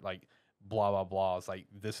for it. Like, blah, blah, blah. It's like,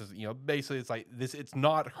 this is, basically it's like this. It's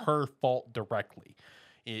not her fault directly.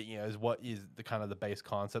 It, is what is the kind of the base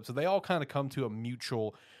concept. So they all kind of come to a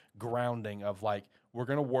mutual grounding of like, we're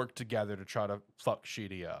going to work together to try to fuck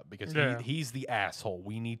Shitty up because he's the asshole.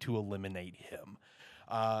 We need to eliminate him.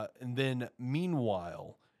 And then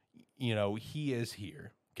meanwhile, he is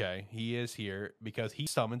here. Okay. He is here because he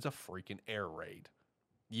summons a freaking air raid.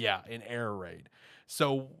 Yeah, an air raid.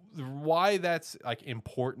 So why that's like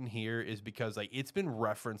important here is because like it's been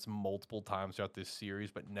referenced multiple times throughout this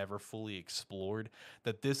series, but never fully explored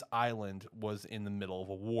that this island was in the middle of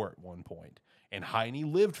a war at one point, and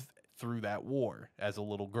Heine lived through that war as a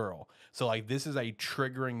little girl. So like this is a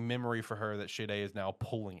triggering memory for her that Shide is now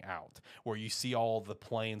pulling out, where you see all the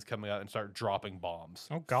planes coming out and start dropping bombs.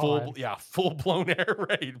 Oh god. Full blown air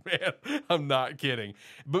raid, man. I'm not kidding.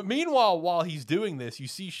 But meanwhile, while he's doing this, you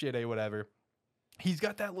see Shide, whatever. He's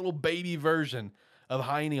got that little baby version of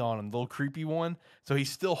Heine on him, the little creepy one. So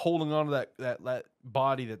he's still holding on to that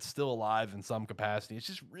body that's still alive in some capacity. It's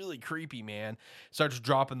just really creepy, man. Starts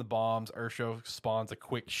dropping the bombs. Ursho spawns a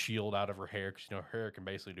quick shield out of her hair because her hair can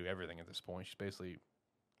basically do everything at this point. She's basically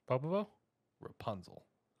Bobobo? Rapunzel.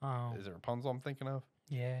 Oh. Is it Rapunzel I'm thinking of?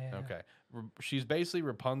 Yeah. Okay. She's basically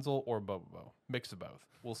Rapunzel or Bobobo. Mix of both.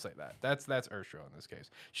 We'll say that. That's Ursho in this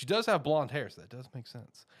case. She does have blonde hair, so that does make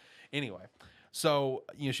sense. Anyway. So,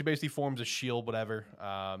 she basically forms a shield, whatever.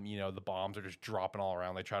 The bombs are just dropping all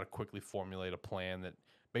around. They try to quickly formulate a plan that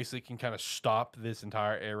basically can kind of stop this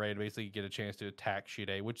entire air raid, basically get a chance to attack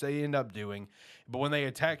Shide, which they end up doing. But when they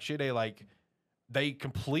attack Shide, like, they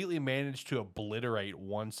completely manage to obliterate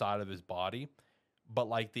one side of his body. But,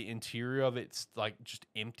 like, the interior of it's, like, just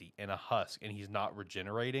empty and a husk, and he's not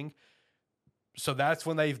regenerating. So that's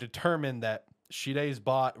when they've determined that Shide's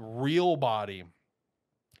real body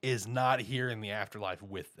is not here in the afterlife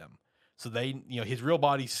with them. So they, his real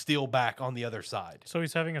body's still back on the other side. So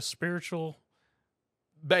he's having a spiritual...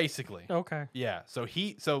 Basically. Okay. Yeah. So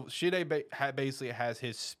Shide basically has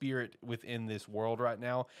his spirit within this world right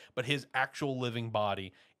now, but his actual living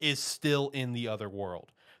body is still in the other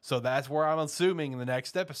world. So that's where I'm assuming in the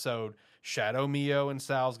next episode, Shadow Mio and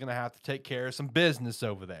Sal's going to have to take care of some business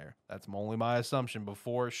over there. That's only my assumption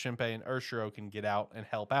before Shinpei and Ursho can get out and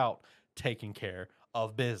help out taking care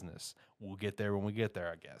of business. We'll get there when we get there,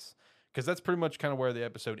 I guess. Because that's pretty much kind of where the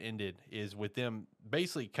episode ended, is with them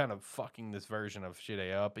basically kind of fucking this version of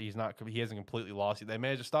Shide up. He hasn't completely lost it. They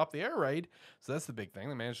managed to stop the air raid, so that's the big thing.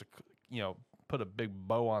 They managed to, put a big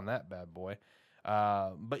bow on that bad boy.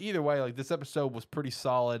 But either way, like, this episode was pretty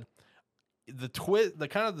solid. The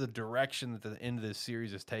kind of the direction that the end of this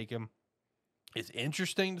series has taken is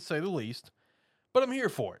interesting to say the least. But I'm here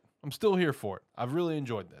for it. I'm still here for it. I've really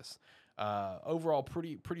enjoyed this. Overall,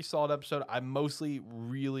 pretty solid episode. I mostly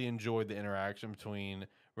really enjoyed the interaction between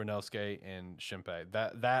Renosuke and Shinpei.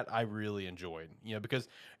 That I really enjoyed. Because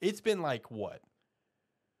it's been like what?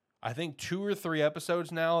 I think 2 or 3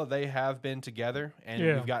 episodes now they have been together, and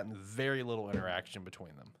we've gotten very little interaction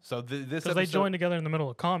between them. So this episode, they joined together in the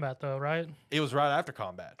middle of combat, though, right? It was right after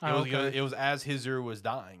combat. Okay. It was as Hizuru was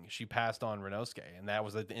dying. She passed on Renosuke, and that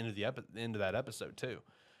was at the end of end of that episode too.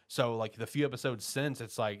 So like the few episodes since,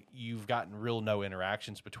 it's like you've gotten real no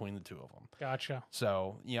interactions between the two of them. Gotcha.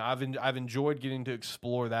 So I've enjoyed getting to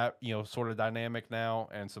explore that sort of dynamic now,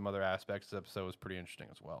 and some other aspects. This episode was pretty interesting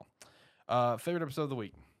as well. Favorite episode of the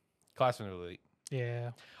week, Classroom Elite.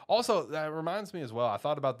 Yeah. Also, that reminds me as well. I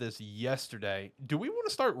thought about this yesterday. Do we want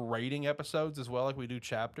to start rating episodes as well, like we do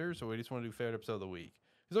chapters, or we just want to do favorite episode of the week?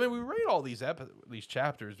 Because I mean, we rate all these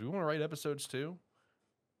chapters. Do we want to rate episodes too?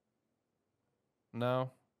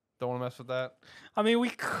 No, don't want to mess with that. I mean, we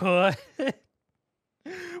could,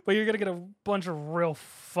 but you're gonna get a bunch of real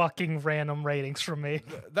fucking random ratings from me.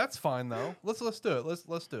 That's fine though. Let's do it.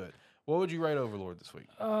 Let's do it. What would you rate Overlord this week?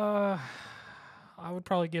 I would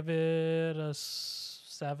probably give it a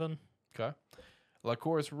 7. Okay.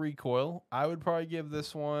 Lycoris Recoil, I would probably give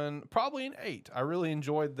this one probably an 8. I really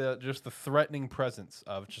enjoyed the threatening presence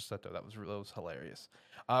of Chisato. That was hilarious.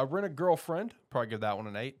 Rent a Girlfriend, probably give that one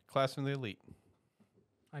an 8. Classroom of the Elite,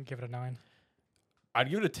 I'd give it a 9. I'd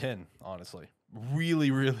give it a 10, honestly.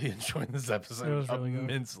 Really, really enjoying this episode It was really good.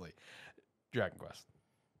 immensely. Dragon Quest.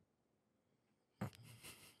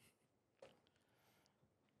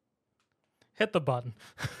 Hit the button.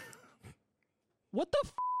 What the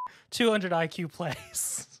 200 IQ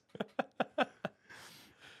plays.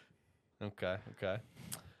 Okay.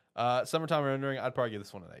 Summertime Rendering, I'd probably give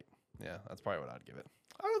this one an 8. Yeah, that's probably what I'd give it.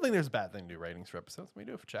 I don't think there's a bad thing to do ratings for episodes. We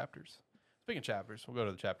do it for chapters. Speaking of chapters, we'll go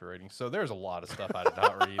to the chapter ratings. So there's a lot of stuff I did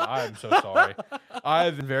not read. I am so sorry.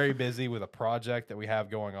 I've been very busy with a project that we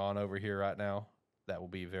have going on over here right now that will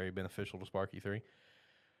be very beneficial to Sparky 3.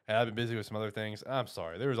 And I've been busy with some other things. I'm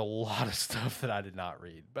sorry. There was a lot of stuff that I did not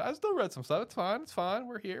read. But I still read some stuff. It's fine.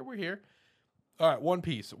 We're here. All right, One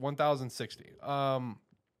Piece, 1060.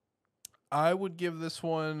 I would give this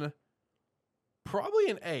one probably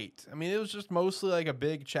an 8. I mean, it was just mostly like a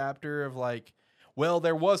big chapter of like, well,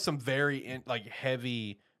 there was some very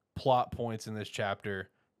heavy plot points in this chapter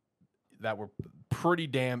that were pretty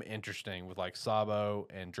damn interesting with like Sabo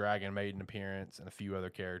and Dragon Maiden appearance and a few other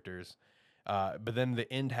characters. But then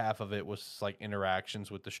the end half of it was like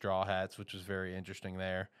interactions with the Straw Hats, which was very interesting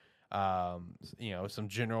there. Some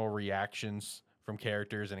general reactions from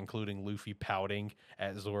characters, and including Luffy pouting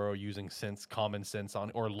at Zoro using common sense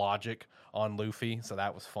or logic on Luffy. So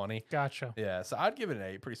that was funny. Gotcha. Yeah, so I'd give it an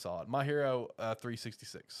 8, pretty solid. My Hero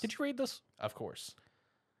 366. Did you read this? Of course.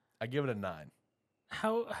 I give it a 9.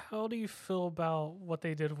 How do you feel about what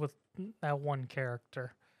they did with that one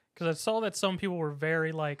character? Because I saw that some people were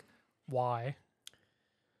very like, why?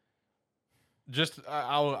 Just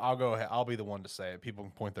I'll go ahead. I'll be the one to say it. People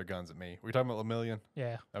can point their guns at me. We're talking about Lemillion?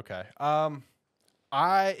 Yeah. Okay.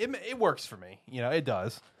 It works for me. It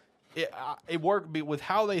does. It worked with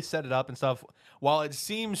how they set it up and stuff. While it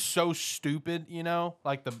seems so stupid,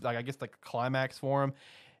 I guess like a climax for him,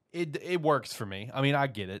 it works for me. I mean, I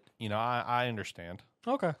get it. I understand.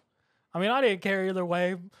 Okay. I mean, I didn't care either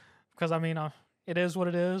way because I mean, it is what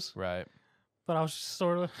it is. Right. But I was just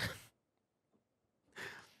sort of,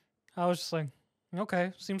 I was just like,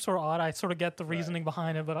 okay, seems sort of odd. I sort of get the reasoning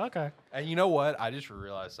behind it, but okay. And you know what? I just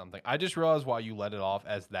realized something. I just realized why you let it off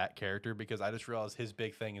as that character, because I just realized his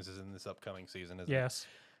big thing is in this upcoming season, isn't it? Yes.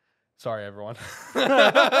 Sorry, everyone.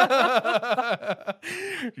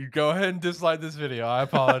 You go ahead and dislike this video. I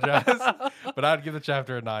apologize. But I'd give the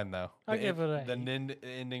chapter a 9, though. I'd give it an 8. The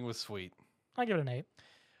ending was sweet. I give it an 8.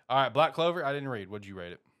 All right, Black Clover, I didn't read. What'd you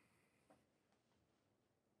rate it?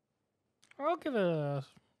 I'll give it a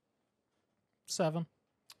 7.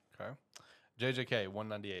 Okay. JJK,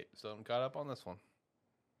 198. So I'm caught up on this one.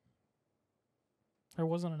 There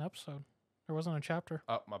wasn't an episode. There wasn't a chapter.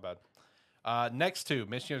 Oh, my bad. Next two,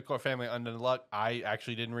 Mission of the Core Family, Undead Luck. I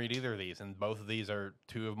actually didn't read either of these, and both of these are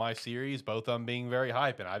 2 of my series, both of them being very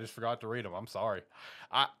hype, and I just forgot to read them. I'm sorry.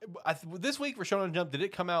 This week for Shonen Jump, did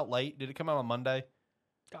it come out late? Did it come out on Monday?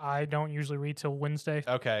 I don't usually read till Wednesday.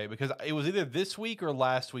 Okay, because it was either this week or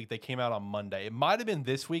last week they came out on Monday. It might have been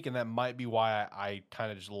this week, and that might be why I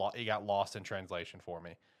kind of just it got lost in translation for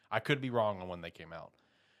me. I could be wrong on when they came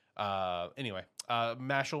out. Anyway,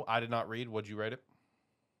 Mashal, I did not read. What'd you rate it?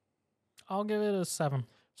 I'll give it a 7.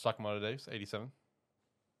 Sakamoto Days, 87.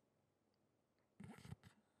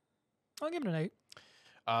 I'll give it an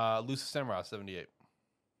 8. Lucid Samurai, 78.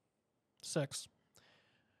 6.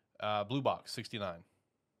 Blue Box, 69.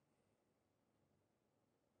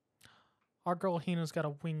 Our girl Hina's got a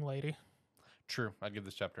wing lady. True. I'd give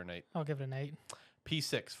this chapter an 8. I'll give it an 8.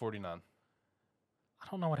 P6, 49. I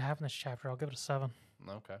don't know what happened in this chapter. I'll give it a 7.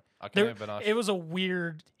 Okay. I can't have been It was a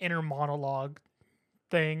weird inner monologue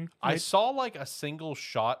thing. I saw like a single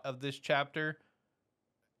shot of this chapter,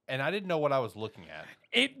 and I didn't know what I was looking at.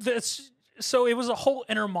 So it was a whole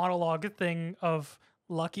inner monologue thing of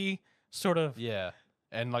Lucky sort of Yeah.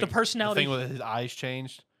 And like the personality. thing with his eyes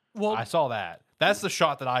changed. Well, I saw that. That's the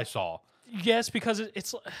shot that I saw. yes, because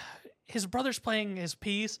it's his brother's playing his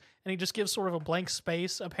piece, and he just gives sort of a blank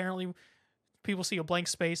space. Apparently, people see a blank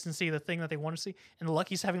space and see the thing that they want to see, and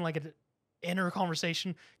Lucky's having like an inner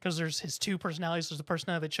conversation because there's his two personalities. There's the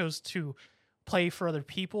personality that chose to play for other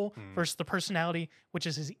people versus the personality which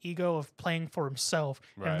is his ego of playing for himself,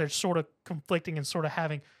 Right. and they're sort of conflicting and sort of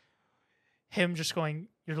having him just going,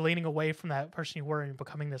 you're leaning away from that person you were and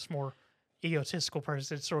becoming this more egotistical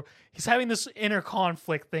person. So he's having this inner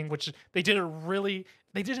conflict thing, which they did in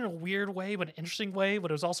a weird way, but an interesting way,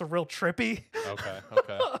 but it was also real trippy. Okay.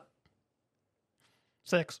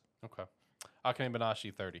 6. Okay. Akane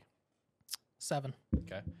Banashi 30. 7.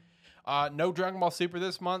 Okay. No Dragon Ball Super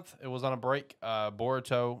this month. It was on a break.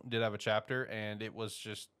 Boruto did have a chapter, and it was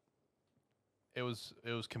just it was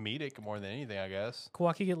comedic more than anything, I guess.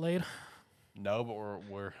 Kawaki get laid. No, but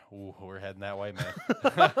we're heading that way, man.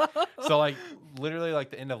 So like literally like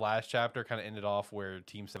the end of last chapter kind of ended off where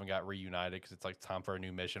Team 7 got reunited because it's like time for a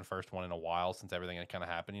new mission, first one in a while since everything had kind of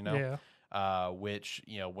happened, you know. Yeah. Which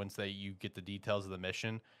once you get the details of the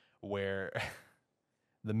mission, where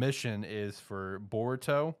the mission is for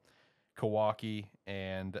Boruto, Kawaki,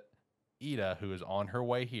 and Ida, who is on her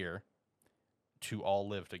way here, to all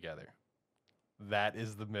live together. That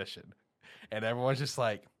is the mission, and everyone's just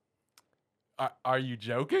like, Are you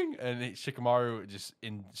joking? And Shikamaru just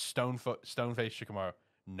in stone face Shikamaru,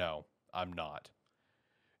 no, I'm not.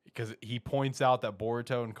 Because he points out that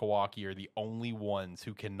Boruto and Kawaki are the only ones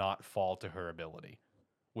who cannot fall to her ability,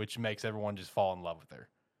 which makes everyone just fall in love with her.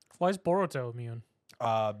 Why is Boruto immune?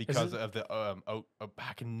 Because of the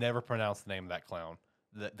I can never pronounce the name of that clown,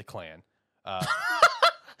 the clan,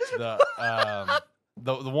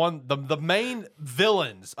 the main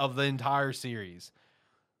villains of the entire series.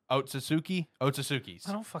 Otsutsuki's.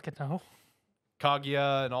 I don't fucking know.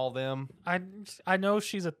 Kaguya and all them. I know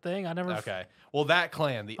she's a thing. I never. Okay. Well, that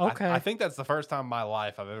clan. Okay. I think that's the first time in my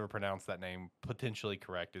life I've ever pronounced that name potentially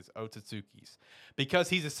correct, is Otsutsuki's. Because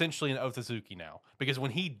he's essentially an Otsutsuki now. Because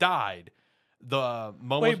when he died, Wait,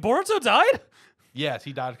 Boruto died? Yes,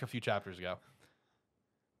 he died a few chapters ago.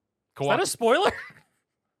 Is that a spoiler?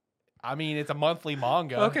 I mean, it's a monthly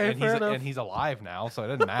manga. Okay, fair enough. And he's alive now, so it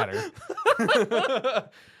doesn't matter.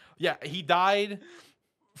 Yeah, he died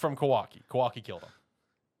from Kawaki. Kawaki killed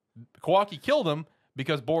him. Kawaki killed him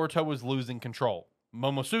because Boruto was losing control.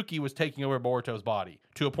 Momosuke was taking over Boruto's body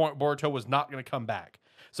to a point Boruto was not going to come back.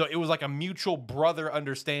 So it was like a mutual brother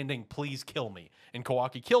understanding, please kill me. And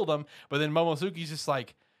Kawaki killed him, but then Momosuke's just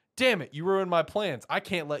like, damn it, you ruined my plans. I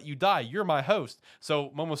can't let you die. You're my host.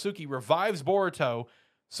 So Momosuke revives Boruto,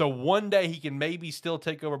 so one day he can maybe still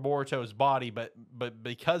take over Boruto's body, but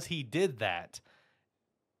because he did that,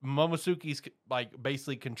 Momosuke's like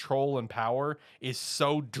basically control and power is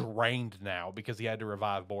so drained now because he had to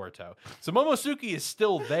revive Boruto. So Momosuke is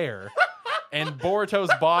still there, and Boruto's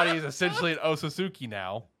body is essentially an Otsutsuki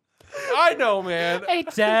now. I know, man. Hey,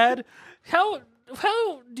 Dad, how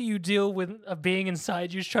do you deal with a being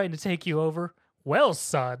inside you trying to take you over? Well,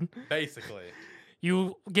 son, Basically,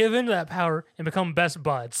 you give into that power and become best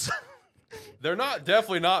buds. they're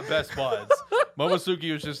definitely not best buds.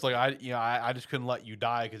 Momosuke was just like, I just couldn't let you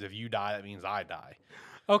die because if you die, that means I die.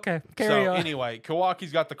 Okay, carry on. Anyway,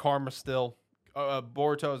 Kawaki's got the karma still.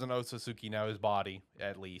 Boruto's an Otsutsuki now, his body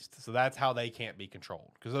at least. So that's how they can't be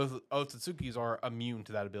controlled, because those Otsutsukis are immune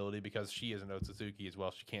to that ability because she is an Otsutsuki as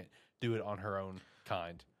well. She can't do it on her own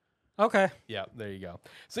kind. Okay. Yeah, there you go.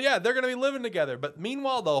 So yeah, they're going to be living together. But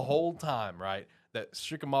meanwhile, the whole time, right, that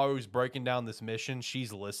Shikamaru's breaking down this mission,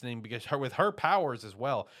 she's listening because with her powers as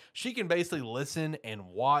well, she can basically listen and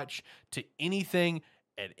watch to anything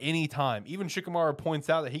at any time. Even Shikamaru points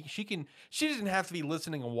out that she doesn't have to be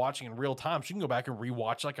listening and watching in real time. She can go back and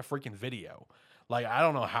rewatch like a freaking video. Like, I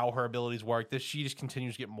don't know how her abilities work. She just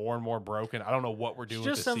continues to get more and more broken. I don't know what we're doing. She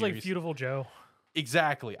just sounds like Beautiful Joe.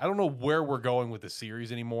 Exactly. I don't know where we're going with the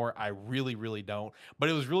series anymore. I really, really don't. But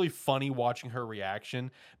it was really funny watching her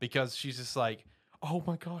reaction because she's just like, oh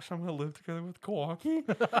my gosh, I'm going to live together with Kawaki.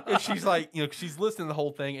 And she's like, she's listening to the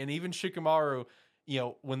whole thing. And even Shikamaru,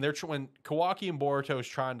 when Kawaki and Boruto is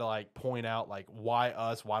trying to like point out like, why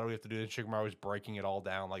us? Why do we have to do this? Shikamaru is breaking it all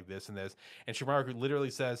down like this and this. And Shikamaru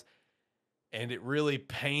literally says, and it really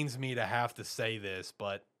pains me to have to say this,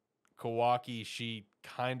 but Kawaki, she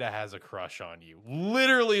kind of has a crush on you.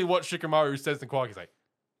 Literally what Shikamaru says to Kawaki's like,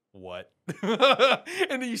 what?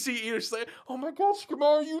 And then you see Ida say, oh my God,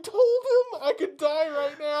 Shikamaru, you told him I could die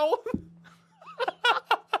right now.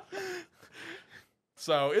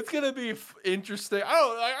 So it's gonna be interesting.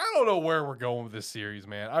 I don't know where we're going with this series,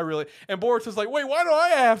 man. I really and Boruto's like, wait, why do I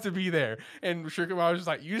have to be there? And Shikamaru's just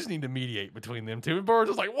like, you just need to mediate between them two. And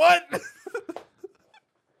Boruto's like, what?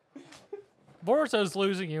 Boruto's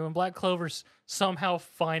losing you, and Black Clover's somehow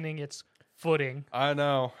finding its footing. I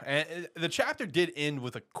know. And the chapter did end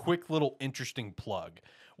with a quick little interesting plug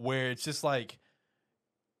where it's just like,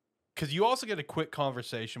 because you also get a quick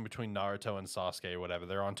conversation between Naruto and Sasuke or whatever.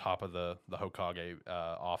 They're on top of the Hokage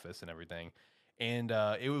office and everything. And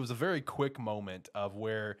it was a very quick moment of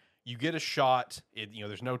where you get a shot.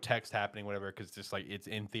 There's no text happening, whatever, because just like it's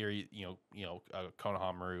in theory,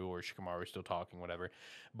 Konohamaru or Shikamaru still talking, whatever.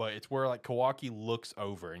 But it's where like Kawaki looks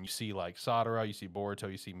over and you see like Sadara, you see Boruto,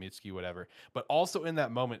 you see Mitsuki, whatever. But also in that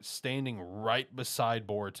moment, standing right beside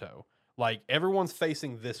Boruto, like everyone's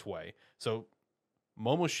facing this way. So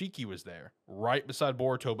Momoshiki was there, right beside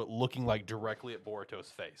Boruto, but looking like directly at Boruto's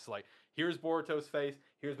face. Like here's Boruto's face,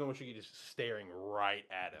 here's Momoshiki just staring right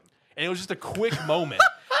at him, and it was just a quick moment.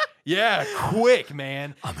 Yeah, quick,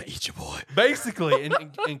 man. I'm gonna eat your boy. Basically, and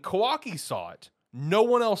Kawaki saw it. No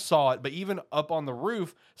one else saw it, but even up on the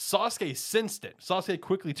roof, Sasuke sensed it. Sasuke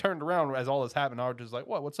quickly turned around as all this happened. Naruto's like,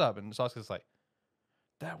 "What? What's up?" And Sasuke's like,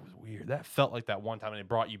 "That was weird. That felt like that one time," and it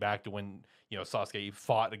brought you back to when Sasuke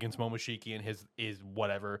fought against Momoshiki and his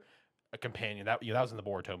whatever a companion. That that was in the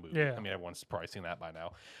Boruto movie. Yeah. I mean, everyone's probably seen that by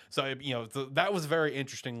now. So that was a very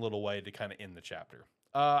interesting little way to kind of end the chapter.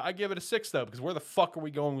 I give it a 6 though, because where the fuck are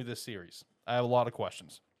we going with this series? I have a lot of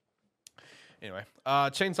questions. Anyway,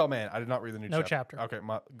 Chainsaw Man. I did not read the new No chapter. chapter.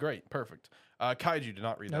 Okay, great, perfect. Kaiju did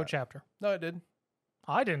not read No that. chapter. No, I did.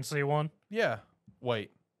 I didn't see one. Yeah.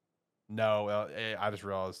 Wait. No, I just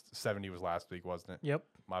realized 70 was last week, wasn't it? Yep.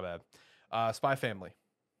 My bad. Spy Family.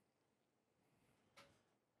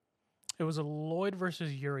 It was a Lloyd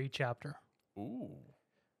versus Yuri chapter. Ooh.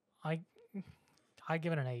 I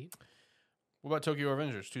give it an 8. What about Tokyo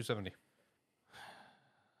Avengers 270?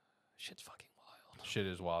 Shit's fucking wild. Shit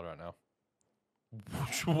is wild right now.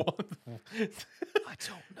 Which one? I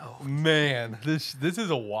don't know. Man, this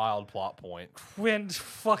is a wild plot point. Went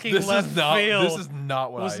fucking This left is not. field. This is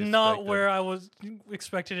not what was I not expected. where I was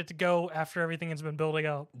expected it to go after everything has been building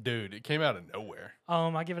up. Dude, it came out of nowhere.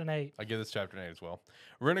 I give it an 8. I give this chapter an 8 as well.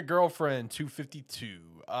 Rent a Girlfriend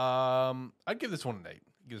 252. I'd give this one an 8.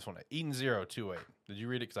 Give this one an 8. Eden Zero 28. Did you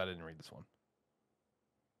read it? Because I didn't read this one.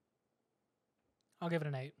 I'll give it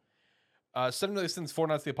an 8. 7 Days Since Four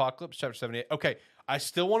Nights of the Apocalypse, chapter 78. Okay, I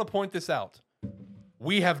still want to point this out.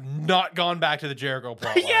 We have not gone back to the Jericho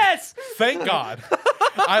plotline. Yes! Thank God.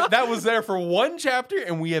 That was there for one chapter,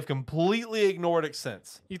 and we have completely ignored it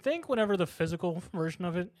since. You think whenever the physical version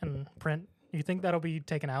of it in print, you think that'll be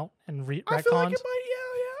taken out and I feel like retconned? it might.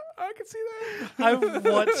 Yeah, I can see that. I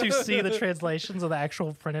want to see the translations of the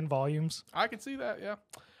actual printed volumes. I can see that, yeah.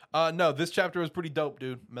 No, this chapter was pretty dope,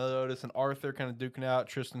 dude. Meliodas and Arthur kind of duking out.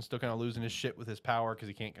 Tristan still kind of losing his shit with his power because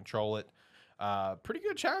he can't control it. Pretty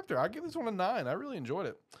good chapter. I'll give this one a 9. I really enjoyed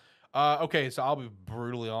it. Okay, so I'll be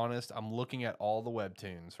brutally honest. I'm looking at all the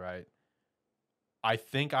webtoons, right? I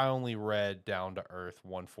think I only read Down to Earth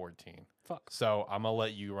 114. Fuck. So I'm going to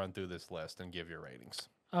let you run through this list and give your ratings.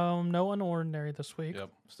 No Unordinary this week.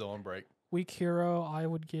 Yep, still on break. Weak Hero,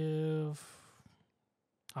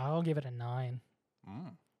 I'll give it a 9.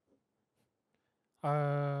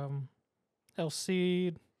 El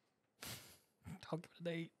Cid, I'll give it an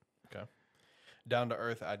 8. Okay. Down to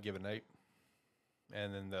Earth, I'd give an 8.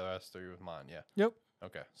 And then the rest 3 with mine, yeah. Yep.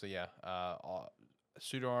 Okay, so yeah.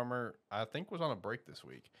 Pseudo Armor, I think, was on a break this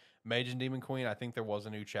week. Mage and Demon Queen, I think there was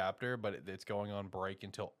a new chapter, but it's going on break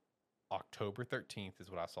until October 13th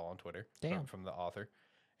is what I saw on Twitter. Damn. From the author.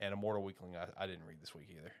 And Immortal Weakling, I didn't read this week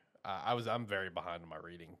either. I'm very behind on my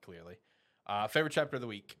reading, clearly. Favorite chapter of the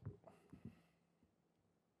week?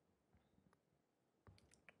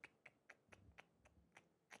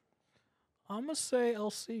 I'm going to say El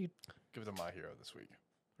Cid. Give it to My Hero this week.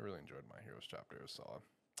 I really enjoyed My Hero's chapter. It was solid.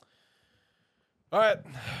 All right.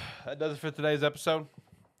 That does it for today's episode.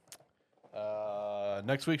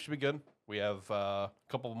 Next week should be good. We have a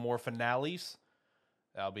couple more finales.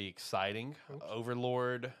 That'll be exciting. Oops.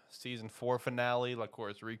 Overlord Season 4 finale. Of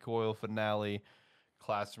course, Recoil finale.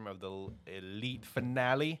 Classroom of the Elite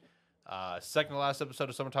finale. Second to last episode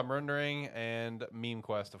of Summertime Rendering. And Meme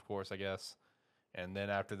Quest, of course, I guess. And then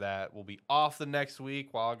after that, we'll be off the next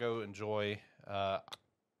week while I go enjoy. I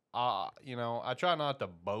try not to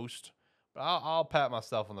boast, but I'll pat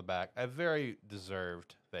myself on the back. A very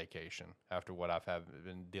deserved vacation after what I've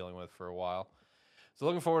been dealing with for a while. So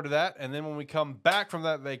looking forward to that. And then when we come back from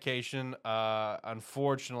that vacation,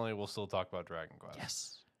 unfortunately, we'll still talk about Dragon Quest.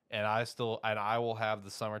 Yes. And I will have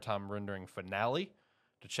the Summertime Rendering finale.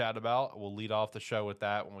 to chat about. We'll lead off the show with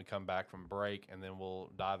that when we come back from break, and then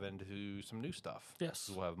we'll dive into some new stuff. Yes.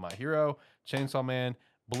 We'll have My Hero, Chainsaw Man,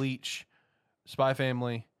 Bleach, Spy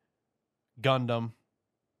Family, Gundam,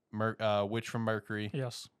 Witch from Mercury,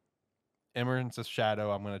 Yes. Emergence of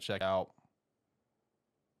Shadow. I'm going to check out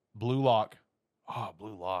Blue Lock. Oh,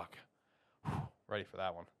 Blue Lock. Whew, ready for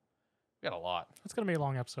that one. We got a lot. It's going to be a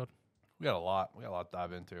long episode. We got a lot to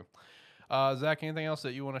dive into. Zach, anything else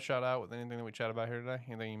that you want to shout out with anything that we chat about here today?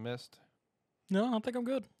 Anything you missed? No, I think I'm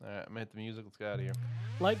good. All right, I'm going to hit the music. Let's get out of here.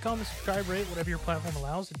 Like, comment, subscribe, rate, whatever your platform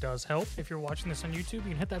allows. It does help. If you're watching this on YouTube, you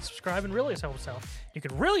can hit that subscribe and really help us out. You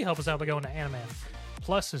can really help us out by going to Animan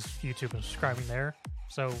Plus's YouTube and subscribing there.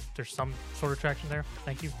 So there's some sort of traction there.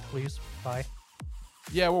 Thank you. Please. Bye.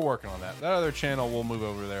 Yeah, we're working on that. That other channel will move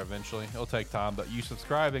over there eventually. It'll take time, but you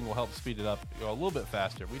subscribing will help speed it up, go a little bit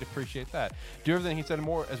faster. We'd appreciate that. Do everything he said and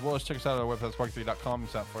more, as well as check us out on our website, spark3.com. You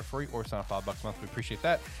sign up for free or sign up $5 a month. We appreciate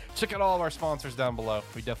that. Check out all of our sponsors down below.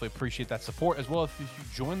 We definitely appreciate that support, as well as if you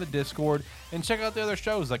join the Discord and check out the other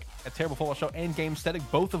shows like a Terrible Football Show and Game Static,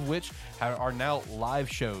 both of which are now live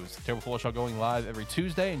shows. Terrible Football Show going live every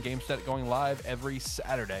Tuesday and Game Static going live every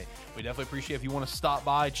Saturday. We definitely appreciate if you want to stop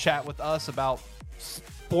by, chat with us about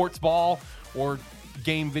sports ball or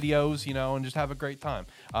game videos, and just have a great time.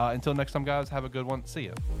 Until next time, guys, have a good one. See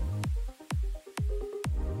ya.